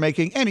bets for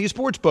making any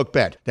sportsbook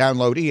bet.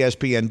 Download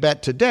ESPN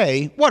Bet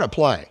today. What a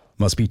play.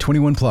 Must be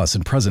 21 plus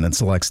and present in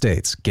select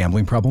states.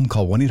 Gambling problem?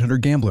 Call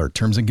 1-800-GAMBLER.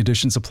 Terms and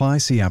conditions apply.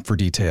 See app for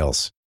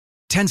details.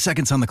 10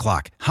 seconds on the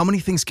clock. How many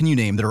things can you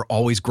name that are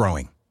always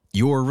growing?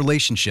 Your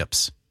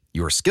relationships,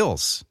 your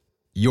skills,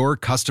 your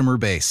customer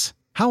base.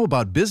 How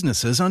about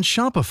businesses on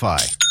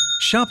Shopify?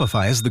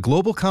 Shopify is the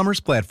global commerce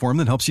platform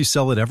that helps you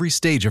sell at every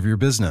stage of your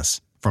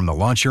business. From the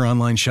launch your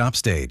online shop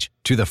stage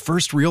to the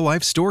first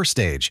real-life store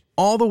stage,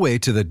 all the way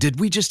to the did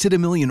we just hit a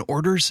million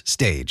orders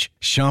stage.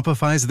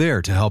 Shopify's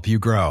there to help you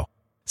grow.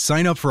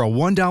 Sign up for a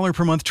 $1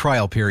 per month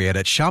trial period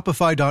at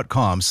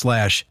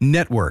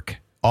shopify.com/network,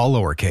 all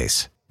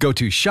lowercase. Go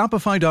to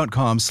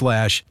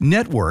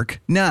shopify.com/network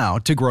now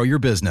to grow your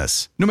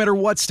business, no matter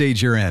what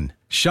stage you're in.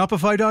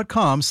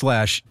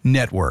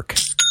 Shopify.com/network.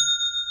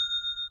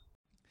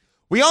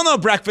 We all know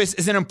breakfast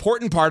is an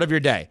important part of your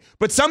day,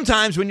 but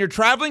sometimes when you're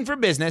traveling for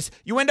business,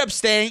 you end up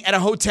staying at a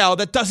hotel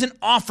that doesn't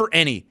offer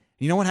any.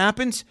 You know what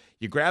happens?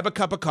 You grab a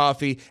cup of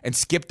coffee and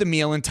skip the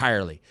meal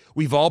entirely.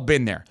 We've all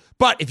been there.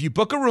 But if you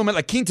book a room at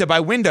La Quinta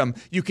by Wyndham,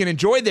 you can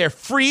enjoy their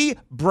free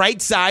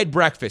Bright Side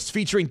breakfast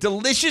featuring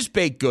delicious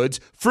baked goods,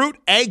 fruit,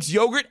 eggs,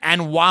 yogurt,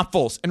 and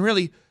waffles. And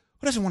really,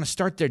 who doesn't want to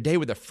start their day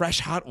with a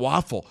fresh, hot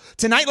waffle?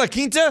 Tonight, La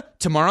Quinta,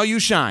 tomorrow you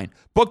shine.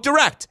 Book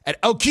direct at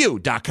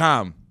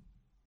LQ.com.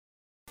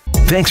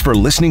 Thanks for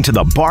listening to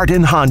the Bart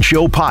and Hahn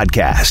Show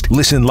podcast.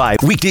 Listen live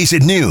weekdays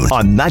at noon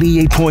on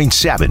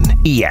 98.7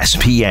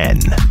 ESPN.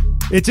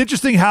 It's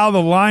interesting how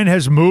the line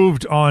has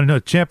moved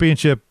on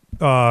championship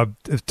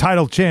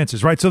title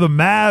chances, right? So the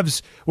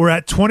Mavs were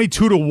at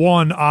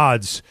 22-1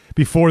 odds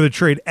before the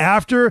trade.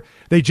 After,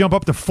 they jump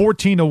up to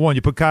 14-1.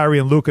 You put Kyrie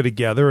and Luka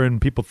together,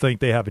 and people think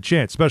they have a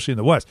chance, especially in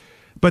the West.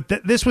 But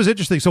this was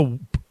interesting. So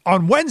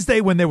on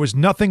Wednesday, when there was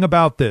nothing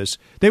about this,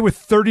 they were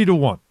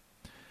 30-1.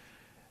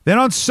 Then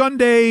on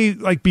Sunday,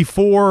 like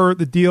before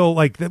the deal,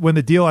 like when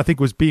the deal I think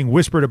was being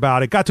whispered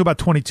about, it got to about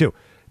 22.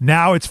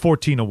 Now it's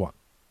 14-1.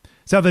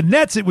 So the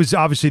Nets, it was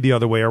obviously the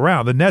other way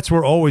around. The Nets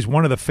were always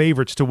one of the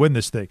favorites to win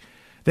this thing.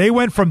 They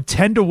went from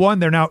 10-1,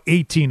 they're now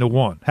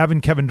 18-1.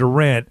 Having Kevin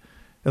Durant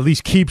at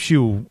least keeps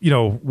you,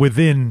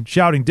 within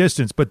shouting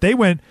distance. But they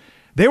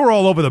were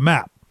all over the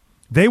map.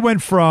 They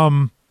went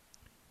from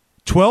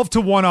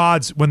 12-1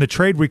 odds when the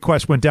trade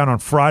request went down on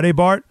Friday,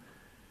 Bart.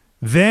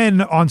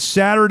 Then on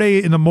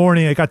Saturday in the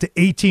morning, it got to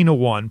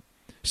 18-1.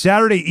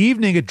 Saturday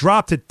evening, it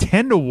dropped to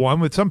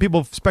 10-1, with some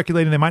people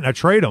speculating they might not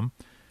trade him.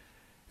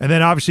 And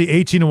then obviously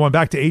 18-1,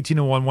 back to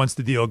 18-1 once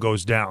the deal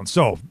goes down.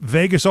 So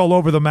Vegas all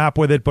over the map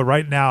with it, but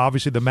right now,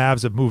 obviously the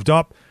Mavs have moved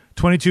up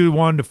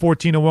 22-1 to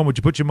 14-1. Would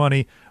you put your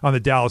money on the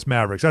Dallas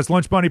Mavericks? That's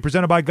Lunch Money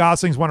presented by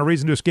Gosling's. Want a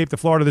reason to escape to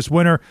Florida this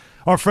winter?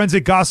 Our friends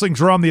at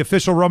Gosling's Rum, the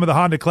official rum of the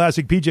Honda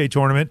Classic PGA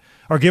Tournament,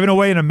 are giving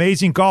away an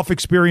amazing golf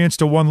experience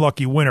to one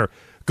lucky winner.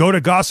 Go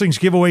to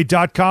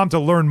GoslingsGiveaway.com to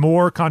learn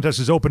more. Contest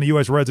is open to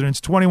U.S. residents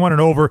 21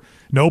 and over.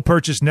 No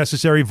purchase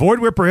necessary. Void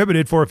where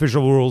prohibited for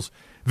official rules.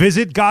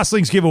 Visit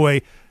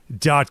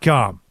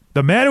GoslingsGiveaway.com.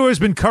 The man who has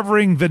been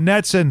covering the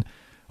Nets and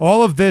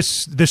all of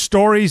this, the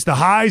stories, the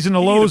highs and the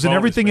lows, and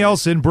everything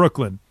else in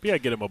Brooklyn. Yeah,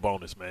 get him a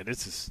bonus, man.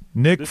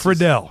 Nick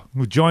Friedel,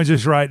 who joins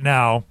us right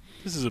now.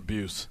 This is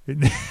abuse.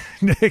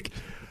 Nick,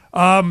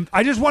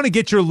 I just want to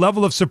get your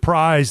level of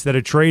surprise that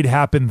a trade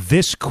happened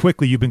this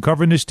quickly. You've been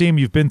covering this team.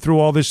 You've been through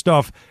all this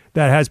stuff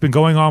that has been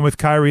going on with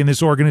Kyrie and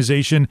this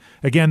organization.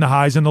 Again, the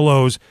highs and the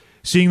lows.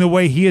 Seeing the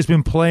way he has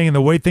been playing and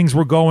the way things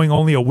were going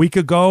only a week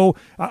ago.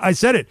 I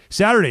said it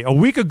Saturday. A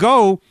week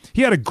ago,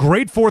 he had a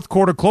great fourth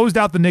quarter, closed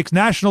out the Knicks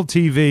national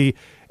TV,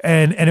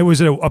 and it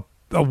was a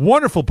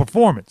wonderful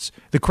performance.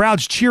 The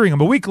crowd's cheering him.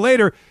 A week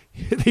later,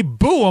 they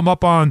boo him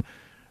up on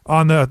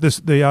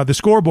the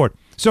scoreboard.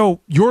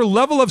 So your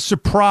level of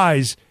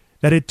surprise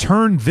that it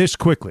turned this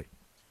quickly.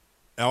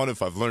 Alan,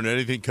 if I've learned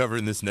anything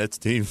covering this Nets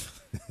team,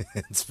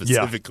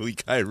 specifically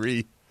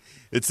Kyrie,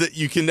 it's that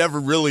you can never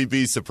really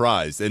be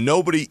surprised. And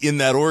nobody in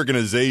that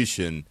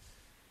organization,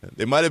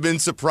 they might have been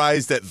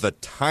surprised at the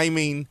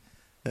timing,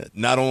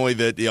 not only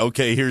that,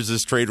 okay, here's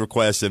this trade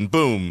request and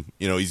boom,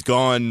 he's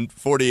gone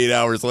 48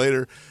 hours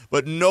later,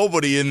 but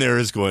nobody in there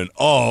is going,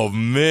 oh,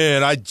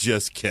 man, I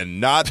just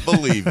cannot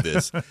believe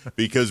this.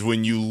 Because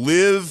when you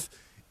live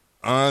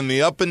on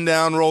the up and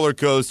down roller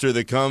coaster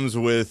that comes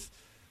with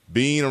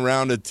being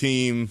around a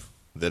team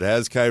that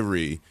has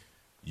Kyrie,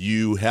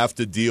 you have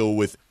to deal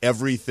with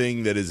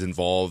everything that is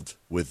involved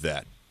with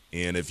that.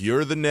 And if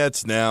you're the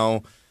Nets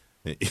now,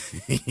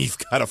 you've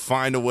got to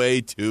find a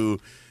way to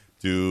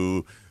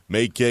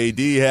make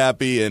KD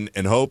happy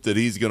and hope that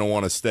he's going to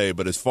want to stay.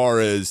 But as far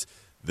as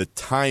the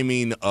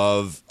timing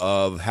of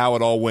how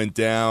it all went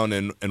down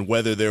and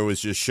whether there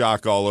was just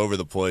shock all over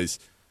the place,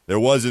 there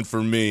wasn't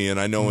for me. And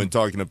I know in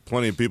talking to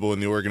plenty of people in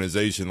the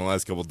organization the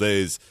last couple of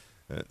days,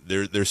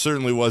 there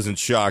certainly wasn't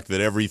shock that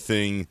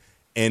everything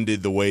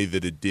ended the way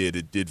that it did.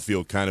 It did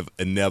feel kind of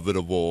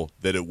inevitable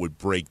that it would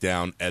break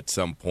down at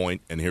some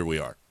point, and here we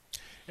are.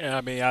 Yeah, I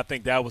mean, I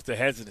think that was the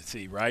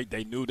hesitancy, right?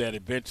 They knew that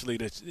eventually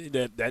that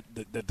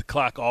the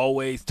clock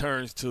always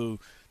turns to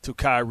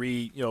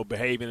Kyrie,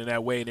 behaving in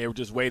that way, and they were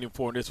just waiting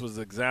for it. And this was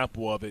an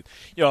example of it.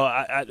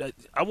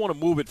 I want to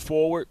move it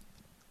forward.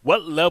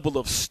 What level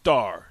of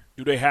star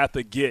do they have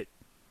to get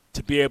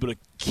to be able to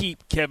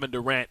keep Kevin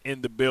Durant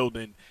in the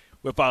building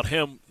without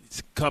him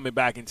coming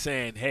back and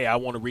saying, hey, I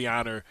want to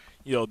re-honor,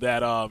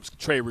 that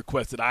trade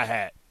request that I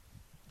had?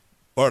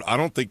 Bart, I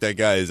don't think that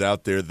guy is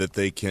out there that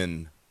they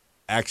can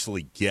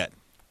actually get.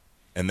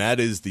 And that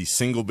is the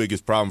single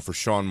biggest problem for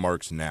Sean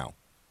Marks now.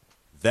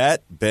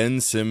 That Ben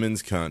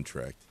Simmons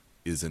contract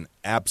is an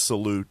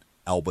absolute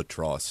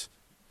albatross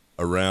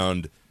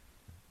around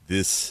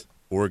this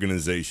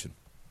organization.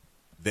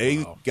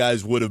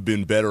 Guys would have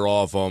been better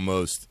off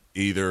almost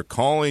either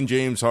calling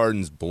James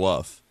Harden's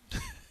bluff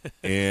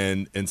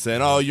and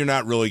saying, oh, you're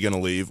not really going to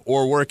leave,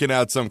 or working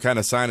out some kind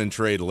of sign and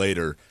trade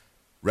later,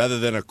 rather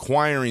than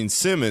acquiring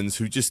Simmons,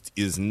 who just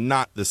is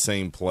not the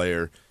same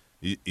player.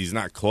 He's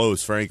not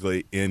close,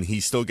 frankly, and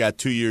he's still got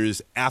 2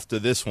 years after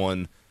this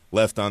one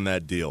left on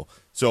that deal.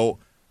 So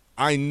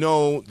I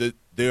know that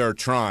they are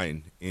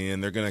trying,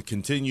 and they're going to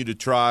continue to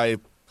try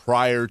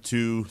prior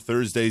to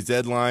Thursday's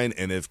deadline,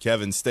 and if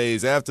Kevin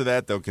stays after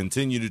that, they'll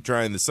continue to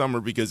try in the summer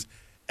because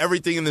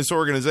everything in this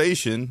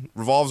organization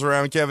revolves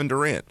around Kevin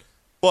Durant.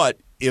 But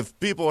if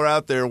people are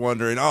out there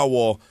wondering, oh,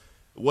 well,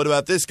 what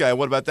about this guy?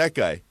 What about that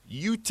guy?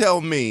 You tell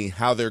me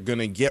how they're going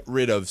to get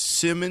rid of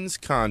Simmons'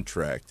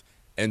 contract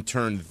and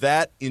turn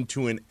that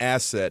into an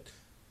asset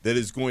that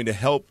is going to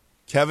help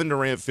Kevin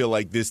Durant feel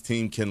like this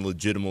team can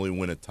legitimately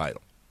win a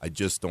title. I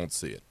just don't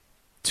see it.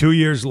 2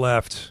 years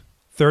left,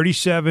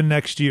 37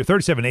 next year,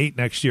 37-8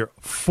 next year,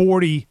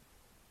 40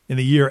 in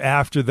the year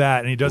after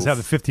that, and he does have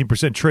the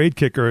 15% trade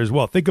kicker as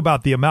well. Think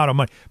about the amount of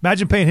money.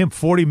 Imagine paying him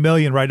 $40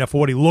 million right now for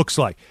what he looks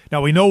like.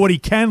 Now, we know what he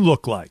can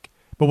look like,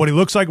 but what he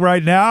looks like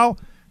right now,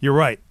 you're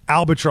right.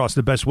 Albatross,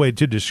 the best way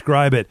to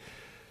describe it.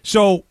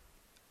 So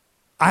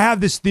I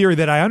have this theory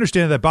that I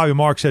understand that Bobby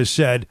Marks has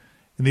said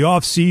in the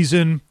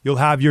offseason, you'll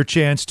have your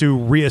chance to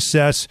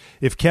reassess.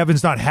 If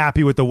Kevin's not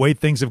happy with the way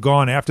things have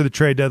gone after the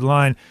trade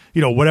deadline,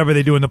 whatever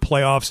they do in the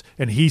playoffs,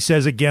 and he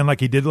says again like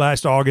he did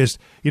last August,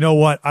 you know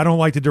what, I don't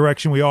like the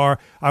direction we are.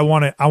 I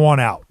want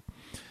out.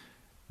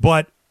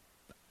 But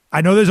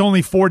I know there's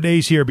only 4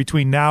 days here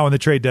between now and the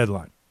trade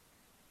deadline.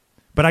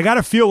 But I got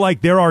to feel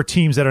like there are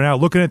teams that are now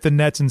looking at the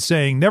Nets and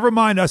saying, never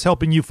mind us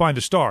helping you find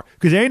a star,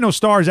 because there ain't no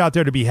stars out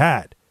there to be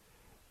had.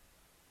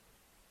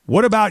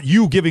 What about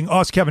you giving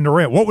us Kevin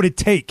Durant? What would it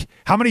take?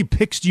 How many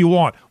picks do you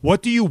want?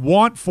 What do you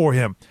want for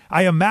him?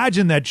 I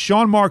imagine that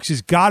Sean Marks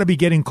has got to be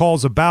getting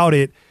calls about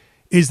it.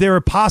 Is there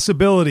a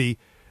possibility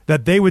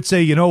that they would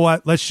say, you know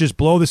what, let's just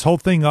blow this whole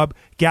thing up,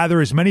 gather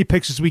as many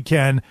picks as we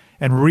can,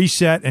 and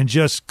reset and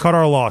just cut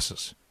our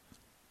losses?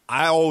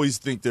 I always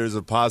think there's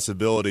a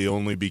possibility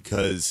only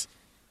because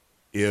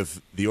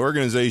if the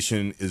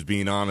organization is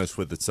being honest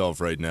with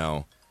itself right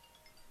now,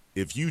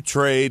 if you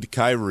trade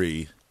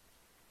Kyrie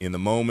in the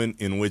moment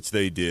in which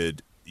they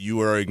did, you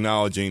are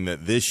acknowledging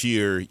that this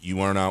year you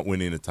are not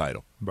winning a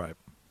title. Right.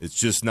 It's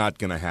just not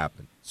going to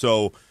happen.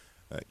 So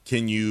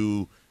can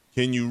you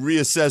can you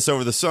reassess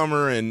over the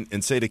summer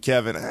and say to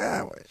Kevin,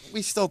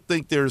 we still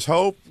think there's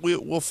hope.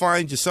 We'll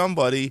find you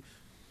somebody.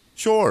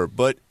 Sure,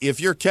 but if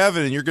you're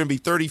Kevin and you're going to be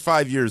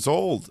 35 years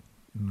old,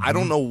 I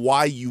don't know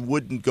why you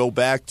wouldn't go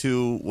back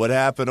to what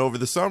happened over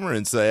the summer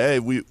and say, hey,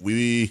 we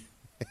we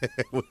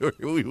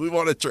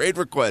want a trade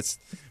request.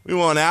 We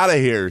want out of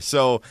here.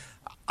 So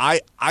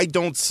I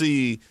don't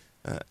see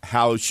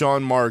how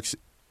Sean Marks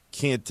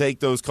can't take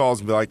those calls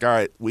and be like, all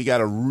right, we got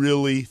to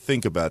really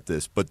think about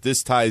this. But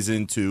this ties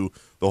into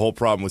the whole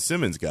problem with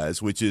Simmons,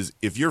 guys, which is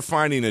if you're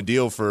finding a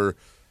deal for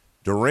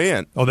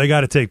Durant. Oh, they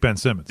got to take Ben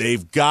Simmons.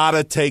 They've got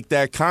to take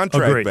that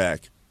contract Agreed.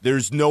 back.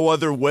 There's no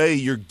other way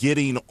you're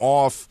getting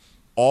off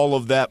all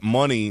of that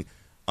money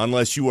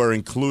unless you are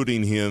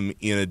including him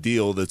in a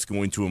deal that's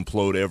going to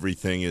implode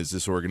everything as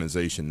this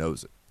organization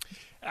knows it.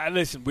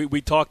 Listen,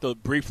 we talked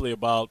briefly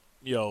about,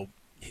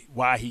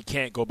 why he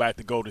can't go back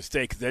to Golden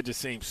State because that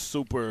just seems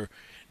super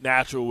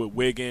natural with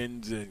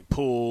Wiggins and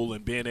Poole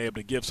and being able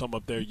to give some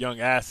of their young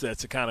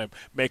assets to kind of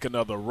make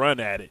another run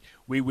at it.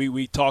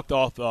 We talked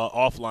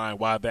offline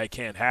why that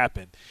can't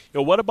happen.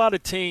 What about a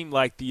team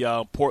like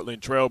the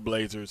Portland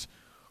Trailblazers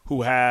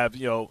who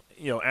have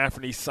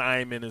Anthony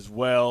Simon as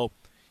well,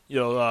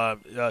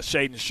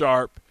 Shaedon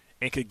Sharpe,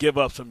 and could give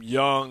up some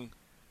young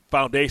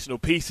foundational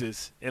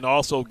pieces and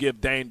also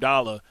give Dame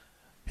Dollar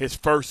his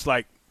first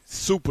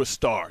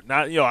superstar.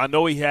 Not, I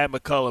know he had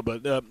McCullough,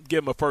 but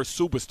give him a first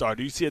superstar.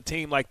 Do you see a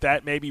team like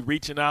that maybe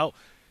reaching out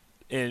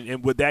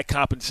and with that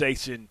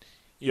compensation,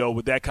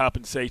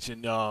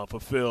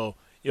 fulfill,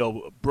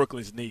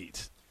 Brooklyn's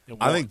needs?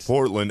 I think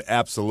Portland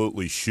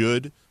absolutely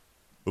should.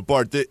 But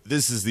Bart,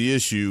 this is the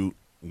issue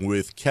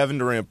with Kevin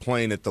Durant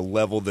playing at the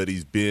level that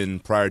he's been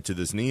prior to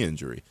this knee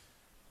injury.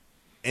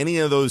 Any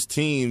of those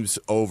teams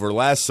over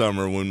last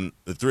summer when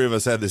the three of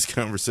us had this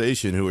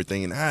conversation who were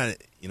thinking,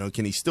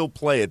 can he still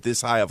play at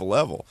this high of a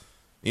level?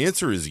 The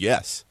answer is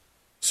yes.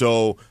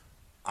 So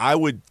I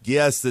would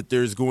guess that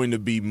there's going to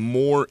be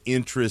more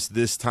interest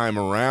this time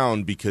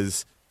around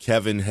because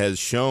Kevin has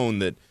shown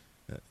that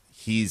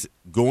he's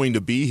going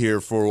to be here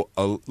for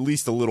at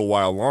least a little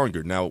while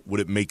longer. Now, would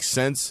it make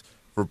sense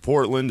for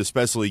Portland,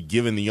 especially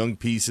given the young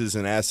pieces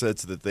and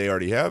assets that they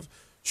already have?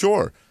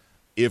 Sure.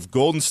 If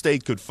Golden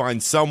State could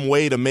find some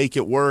way to make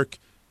it work,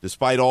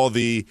 despite all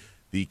the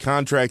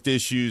contract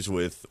issues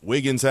with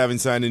Wiggins having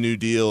signed a new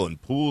deal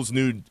and Poole's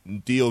new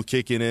deal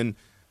kicking in,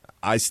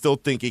 I still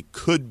think it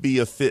could be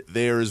a fit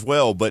there as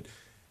well. But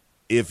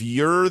if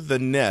you're the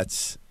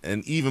Nets,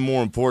 and even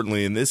more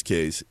importantly in this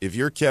case, if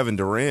you're Kevin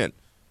Durant,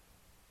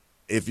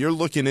 if you're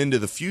looking into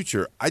the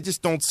future, I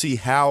just don't see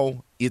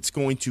how it's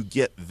going to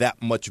get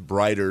that much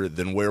brighter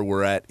than where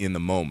we're at in the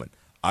moment.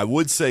 I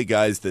would say,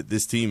 guys, that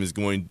this team is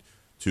going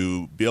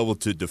to be able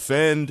to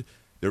defend.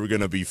 They're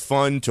going to be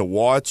fun to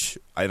watch.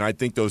 And I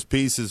think those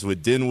pieces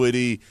with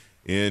Dinwiddie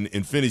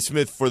and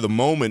Finney-Smith for the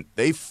moment,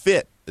 they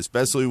fit,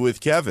 especially with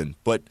Kevin.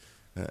 But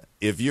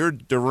if you're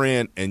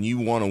Durant and you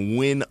want to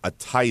win a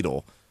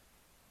title,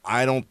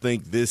 I don't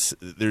think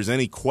there's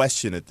any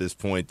question at this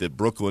point that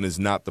Brooklyn is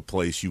not the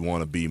place you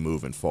want to be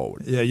moving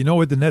forward. Yeah, you know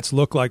what the Nets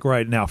look like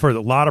right now? For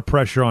a lot of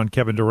pressure on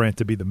Kevin Durant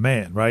to be the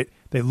man, right?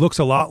 They looks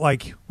a lot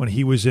like when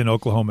he was in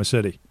Oklahoma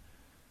City.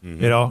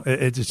 Mm-hmm.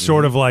 It's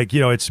sort of like,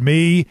 it's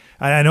me.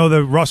 I know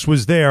that Russ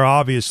was there,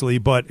 obviously,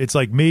 but it's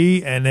like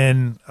me and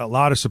then a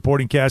lot of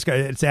supporting cast.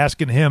 It's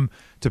asking him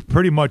to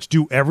pretty much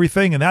do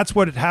everything, and that's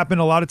what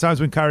happened a lot of times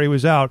when Kyrie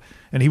was out,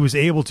 and he was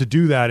able to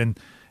do that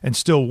and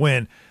still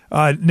win.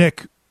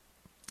 Nick,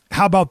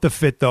 how about the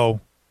fit,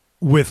 though,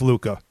 with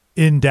Luka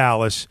in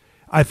Dallas?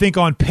 I think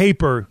on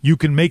paper you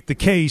can make the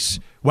case,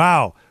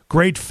 wow,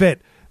 great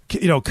fit.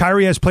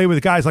 Kyrie has played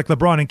with guys like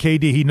LeBron and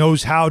KD. He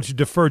knows how to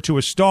defer to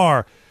a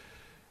star.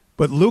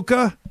 But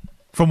Luka,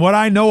 from what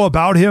I know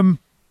about him,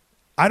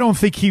 I don't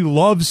think he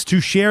loves to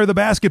share the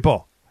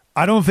basketball.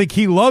 I don't think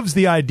he loves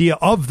the idea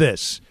of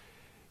this.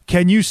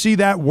 Can you see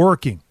that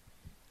working?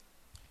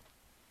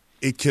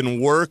 It can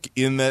work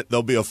in that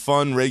there'll be a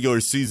fun regular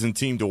season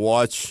team to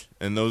watch,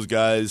 and those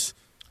guys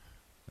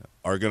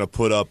are going to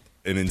put up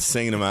an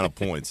insane amount of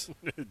points.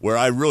 Where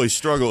I really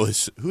struggle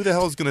is who the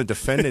hell is going to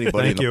defend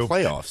anybody in the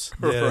playoffs?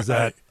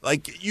 Yeah,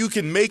 Like, you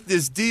can make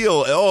this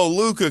deal. Oh,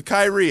 Luka,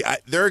 Kyrie,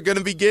 there are going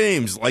to be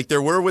games like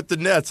there were with the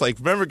Nets. Like,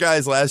 remember,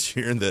 guys, last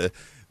year, the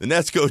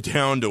Nets go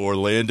down to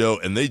Orlando,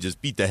 and they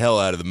just beat the hell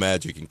out of the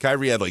Magic, and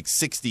Kyrie had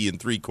 60 in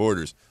 3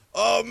 quarters.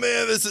 Oh,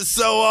 man, this is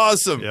so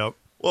awesome. Yep.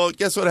 Well,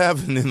 guess what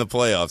happened in the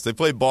playoffs? They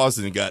played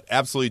Boston and got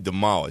absolutely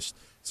demolished.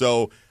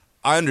 So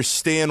I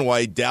understand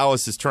why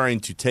Dallas is trying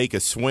to take a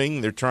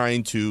swing. They're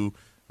trying to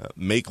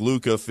make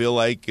Luka feel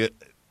like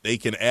they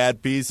can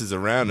add pieces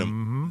around him.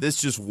 Mm-hmm. This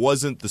just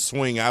wasn't the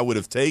swing I would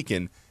have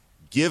taken,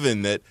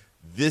 given that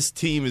this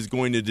team is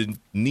going to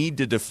need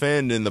to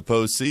defend in the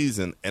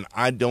postseason, and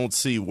I don't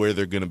see where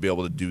they're going to be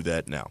able to do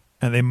that now.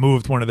 And they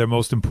moved one of their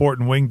most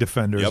important wing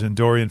defenders in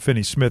Dorian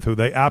Finney-Smith, who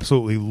they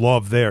absolutely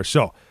love there.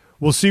 So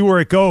we'll see where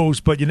it goes,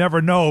 but you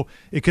never know.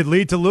 It could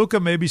lead to Luka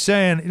maybe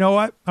saying, you know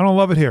what, I don't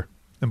love it here.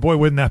 And boy,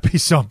 wouldn't that be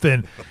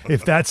something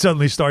if that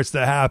suddenly starts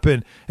to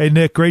happen. Hey,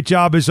 Nick, great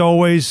job as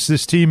always.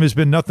 This team has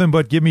been nothing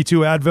but give me 2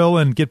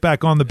 Advil and get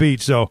back on the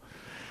beach. So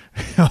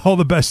all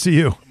the best to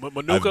you.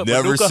 I've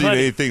never seen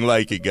anything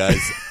like it,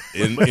 guys.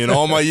 In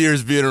all my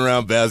years being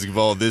around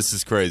basketball, this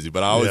is crazy.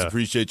 But I always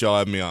appreciate y'all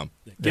having me on.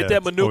 Get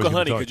that Manuka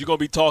honey because you're going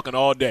to be talking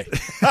all day.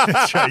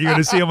 That's right. You're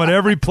going to see him on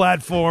every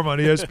platform on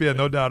ESPN,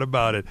 no doubt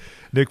about it.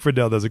 Nick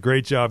Friedel does a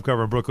great job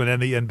covering Brooklyn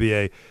and the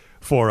NBA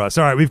for us.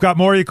 All right, we've got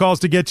more of your calls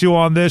to get to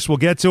on this. We'll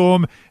get to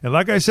them. And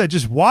like I said,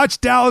 just watch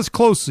Dallas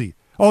closely.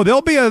 Oh,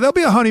 there'll be a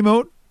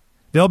honeymoon.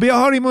 There'll be a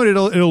honeymoon.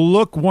 It'll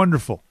look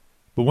wonderful.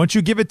 But once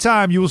you give it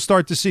time, you will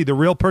start to see the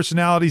real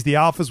personalities, the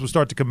alphas will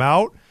start to come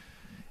out.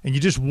 And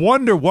you just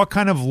wonder what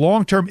kind of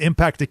long-term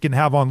impact it can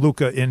have on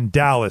Luka in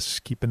Dallas.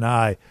 Keep an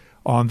eye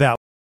on that.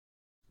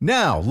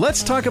 Now,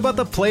 let's talk about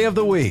the play of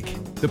the week.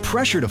 The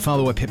pressure to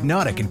follow up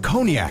Hypnotic and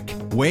Cognac,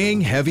 weighing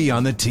heavy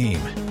on the team.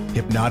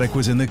 Hypnotic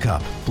was in the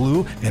cup,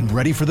 blue, and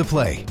ready for the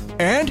play.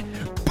 And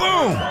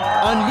boom!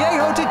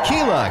 Añejo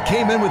Tequila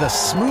came in with a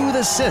smooth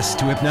assist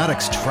to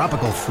Hypnotic's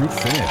tropical fruit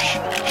finish.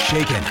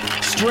 Shaken,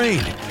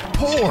 strained,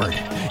 poured.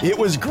 It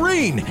was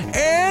green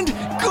and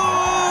good!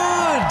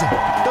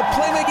 The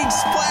playmaking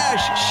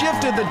splash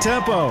shifted the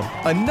tempo.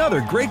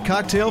 Another great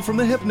cocktail from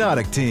the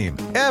Hypnotic team.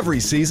 Every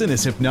season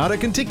is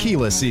Hypnotic and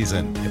Tequila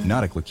season.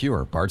 Hypnotic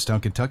Liqueur,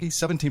 Bardstown, Kentucky,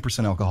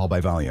 17% alcohol by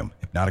volume.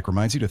 Hypnotic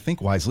reminds you to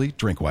think wisely,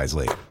 drink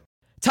wisely.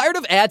 Tired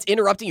of ads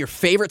interrupting your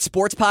favorite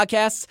sports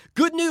podcasts?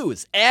 Good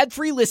news!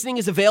 Ad-free listening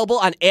is available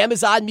on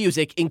Amazon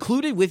Music,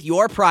 included with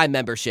your Prime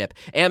membership.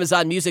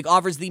 Amazon Music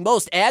offers the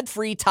most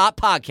ad-free top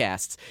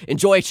podcasts.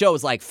 Enjoy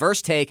shows like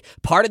First Take,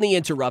 Pardon the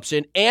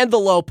Interruption, and The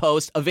Low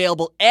Post,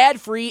 available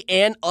ad-free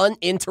and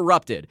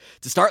uninterrupted.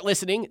 To start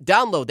listening,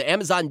 download the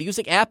Amazon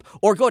Music app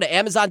or go to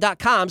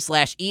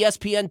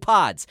amazon.com/ESPN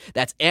Pods.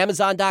 That's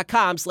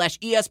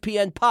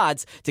amazon.com/ESPN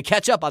Pods to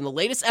catch up on the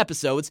latest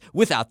episodes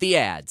without the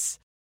ads.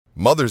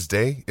 Mother's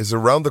Day is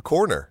around the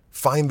corner.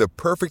 Find the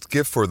perfect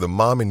gift for the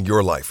mom in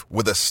your life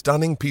with a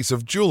stunning piece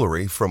of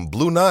jewelry from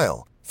Blue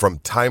Nile. From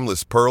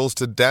timeless pearls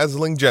to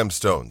dazzling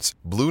gemstones,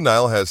 Blue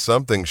Nile has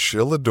something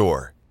she'll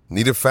adore.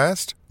 Need it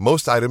fast?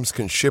 Most items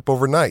can ship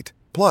overnight.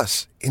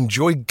 Plus,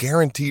 enjoy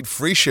guaranteed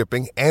free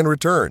shipping and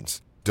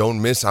returns.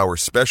 Don't miss our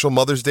special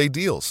Mother's Day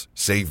deals.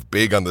 Save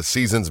big on the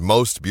season's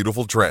most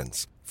beautiful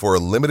trends. For a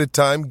limited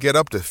time, get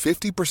up to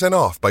 50%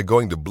 off by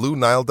going to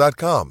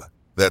BlueNile.com.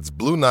 That's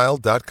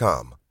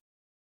BlueNile.com.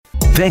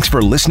 Thanks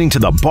for listening to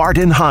the Bart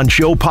and Hahn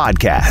Show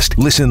podcast.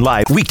 Listen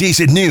live weekdays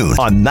at noon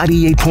on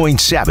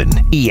 98.7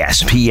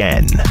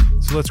 ESPN.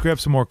 So let's grab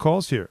some more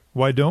calls here.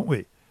 Why don't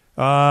we?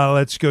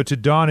 Let's go to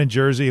Don in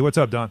Jersey. What's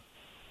up, Don?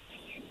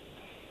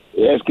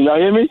 Yes, can y'all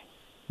hear me?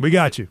 We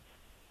got you.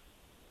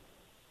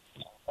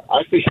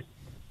 I see.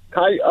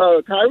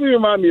 Kyrie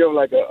remind me of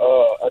like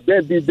a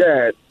deadbeat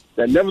dad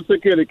that never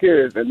took care of the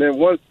kids, and then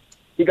once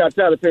he got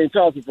tired of paying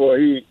child support,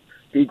 he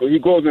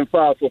goes and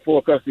files for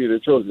full custody of the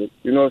children.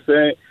 You know what I'm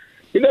saying?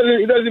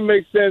 It doesn't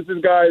make sense. This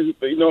guy,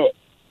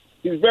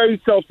 he's very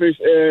selfish,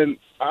 and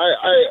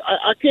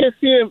I can't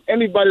see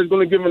anybody's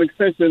going to give him an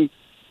extension,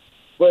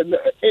 but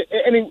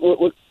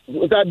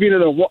without being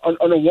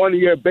on a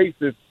 1-year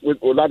basis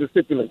with a lot of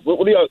stipulations.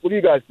 What do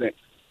you guys think?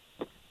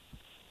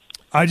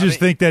 I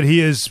think that he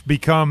has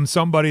become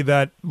somebody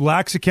that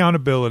lacks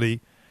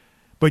accountability,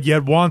 but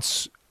yet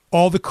wants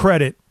all the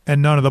credit and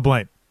none of the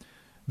blame.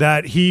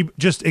 That he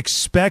just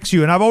expects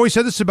you, and I've always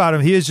said this about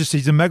him,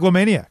 he's a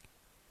megalomaniac.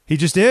 He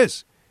just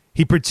is.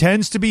 He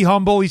pretends to be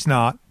humble. He's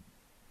not.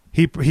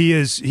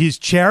 He's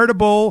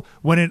charitable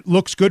when it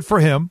looks good for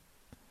him.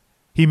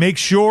 He makes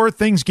sure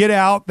things get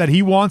out that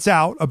he wants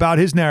out about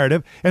his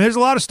narrative. And there's a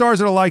lot of stars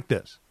that are like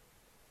this.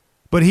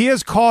 But he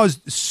has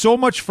caused so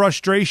much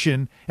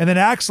frustration and then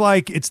acts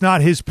like it's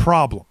not his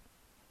problem.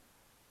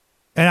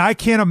 And I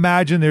can't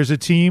imagine there's a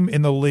team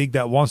in the league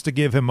that wants to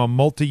give him a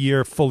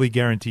multi-year, fully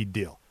guaranteed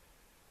deal.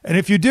 And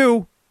if you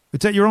do,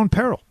 it's at your own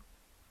peril.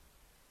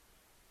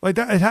 Like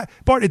that,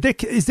 Bart,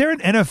 is there an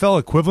NFL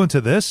equivalent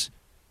to this?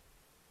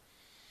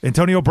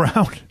 Antonio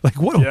Brown? Like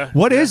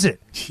what is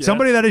it? Yeah.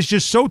 Somebody that is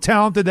just so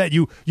talented that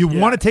you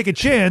want to take a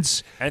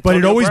chance, but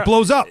it always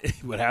blows up.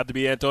 It would have to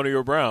be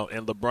Antonio Brown,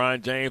 and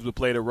LeBron James would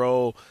play the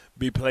role,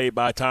 be played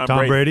by Tom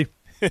Brady.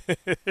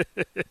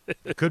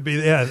 It could be,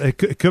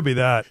 it could be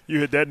that.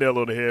 You hit that nail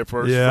on the head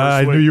first. Yeah,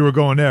 I knew you were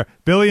going there.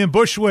 Billy and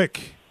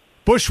Bushwick.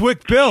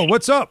 Bushwick Bill,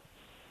 what's up?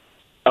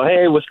 Oh,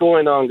 hey, what's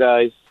going on,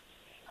 guys?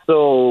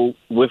 So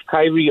with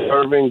Kyrie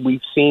Irving,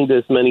 we've seen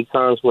this many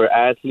times where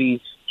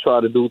athletes try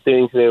to do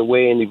things their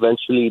way and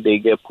eventually they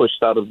get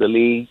pushed out of the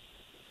league.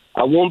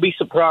 I won't be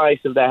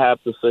surprised if that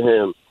happens to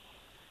him.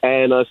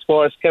 And as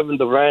far as Kevin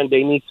Durant,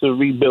 they need to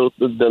rebuild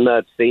the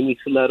Nets. They need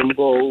to let him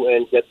go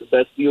and get the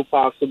best deal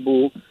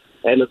possible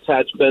and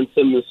attach Ben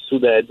Simmons to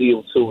that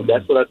deal, too.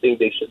 That's what I think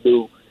they should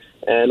do.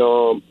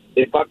 And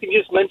if I can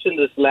just mention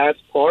this last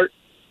part,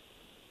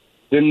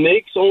 the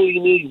Knicks only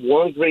need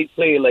one great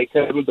player like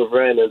Kevin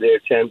Durant in their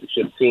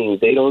championship team.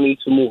 They don't need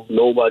to move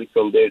nobody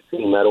from their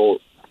team at all.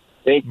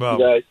 Thank you,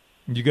 guys.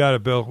 You got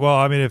it, Bill. Well,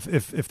 I mean,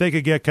 if they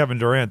could get Kevin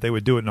Durant, they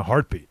would do it in a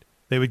heartbeat.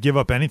 They would give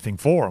up anything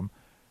for him.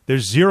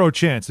 There's zero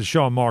chance that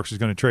Sean Marks is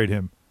going to trade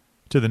him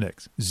to the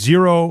Knicks.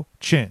 Zero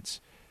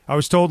chance. I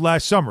was told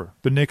last summer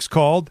the Knicks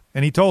called,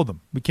 and he told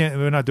them,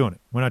 we're not doing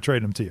it. We're not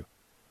trading him to you.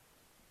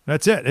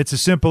 That's it. It's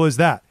as simple as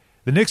that.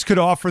 The Knicks could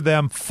offer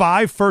them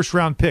 5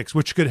 first-round picks,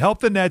 which could help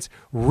the Nets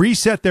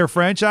reset their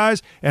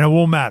franchise, and it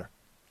won't matter.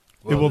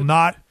 Well, it will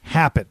not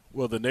happen.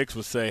 Well, the Knicks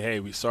would say, hey,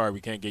 we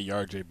can't get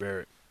RJ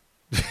Barrett.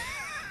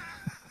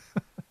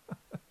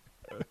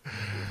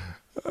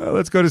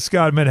 Let's go to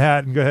Scott in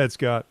Manhattan. Go ahead,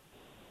 Scott.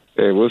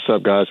 Hey, what's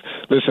up, guys?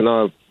 Listen,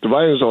 the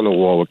writing's on the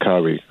wall with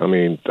Kyrie. I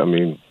mean,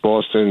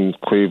 Boston,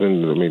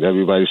 Cleveland. I mean,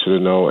 everybody should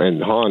have known.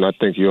 And Han, I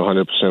think you're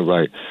 100%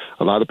 right.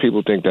 A lot of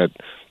people think that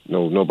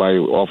nobody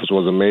offers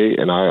wasn't made,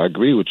 and I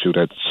agree with you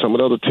that some of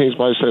the other teams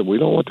might say we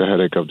don't want the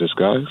headache of this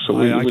guy, so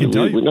we're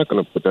not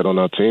going to put that on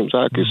our team.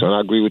 Exactly. So I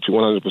agree with you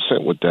 100%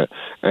 with that.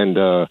 And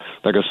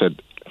like I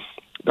said,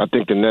 I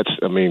think the Nets,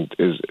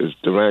 is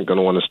Durant going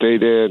to want to stay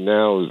there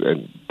now,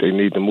 and they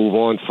need to move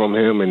on from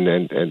him,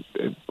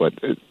 but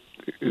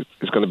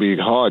it's going to be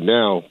hard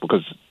now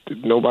because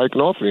nobody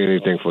can offer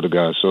anything for the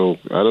guy. So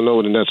I don't know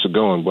where the Nets are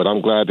going, but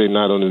I'm glad they're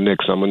not on the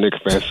Knicks. I'm a Knicks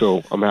fan,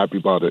 so I'm happy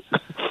about it.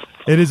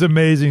 It is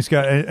amazing,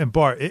 Scott. And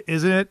Bart,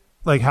 isn't it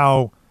like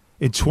how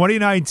in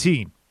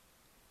 2019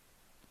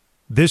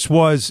 this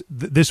was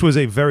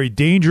a very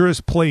dangerous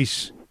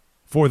place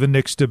for the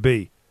Knicks to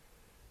be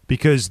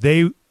because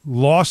they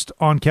lost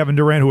on Kevin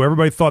Durant, who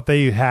everybody thought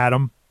they had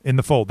him in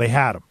the fold. They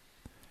had him.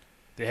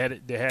 They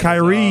had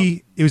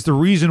Kyrie, it was the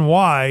reason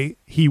why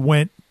he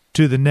went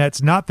to the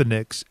Nets, not the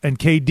Knicks, and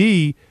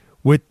KD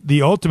with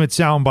the ultimate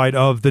soundbite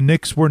of the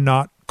Knicks were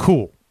not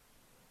cool.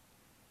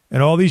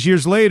 And all these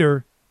years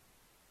later,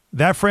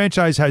 that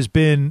franchise has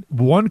been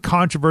one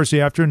controversy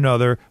after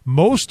another,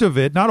 most of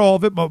it, not all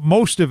of it, but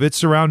most of it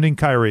surrounding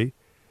Kyrie.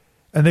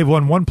 And they've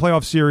won one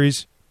playoff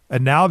series,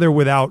 and now they're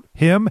without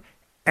him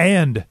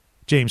and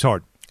James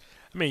Harden.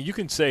 I mean, you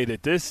can say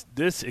that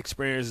this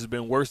experience has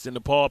been worse than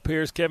the Paul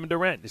Pierce, Kevin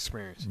Durant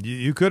experience.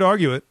 You could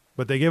argue it,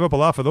 but they gave up a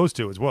lot for those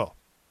two as well.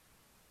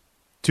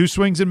 2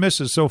 swings and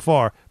misses so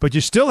far, but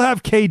you still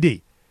have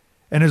KD.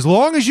 And as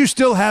long as you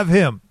still have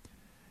him,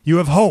 you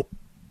have hope.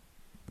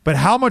 But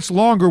how much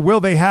longer will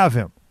they have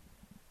him?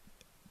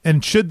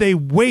 And should they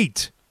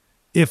wait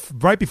if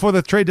right before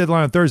the trade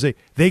deadline on Thursday,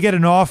 they get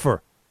an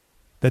offer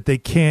that they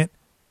can't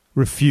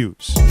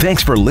refuse?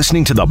 Thanks for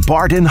listening to the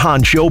Bart and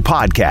Hahn Show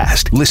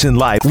podcast. Listen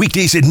live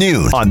weekdays at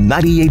noon on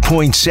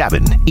 98.7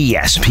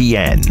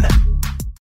 ESPN.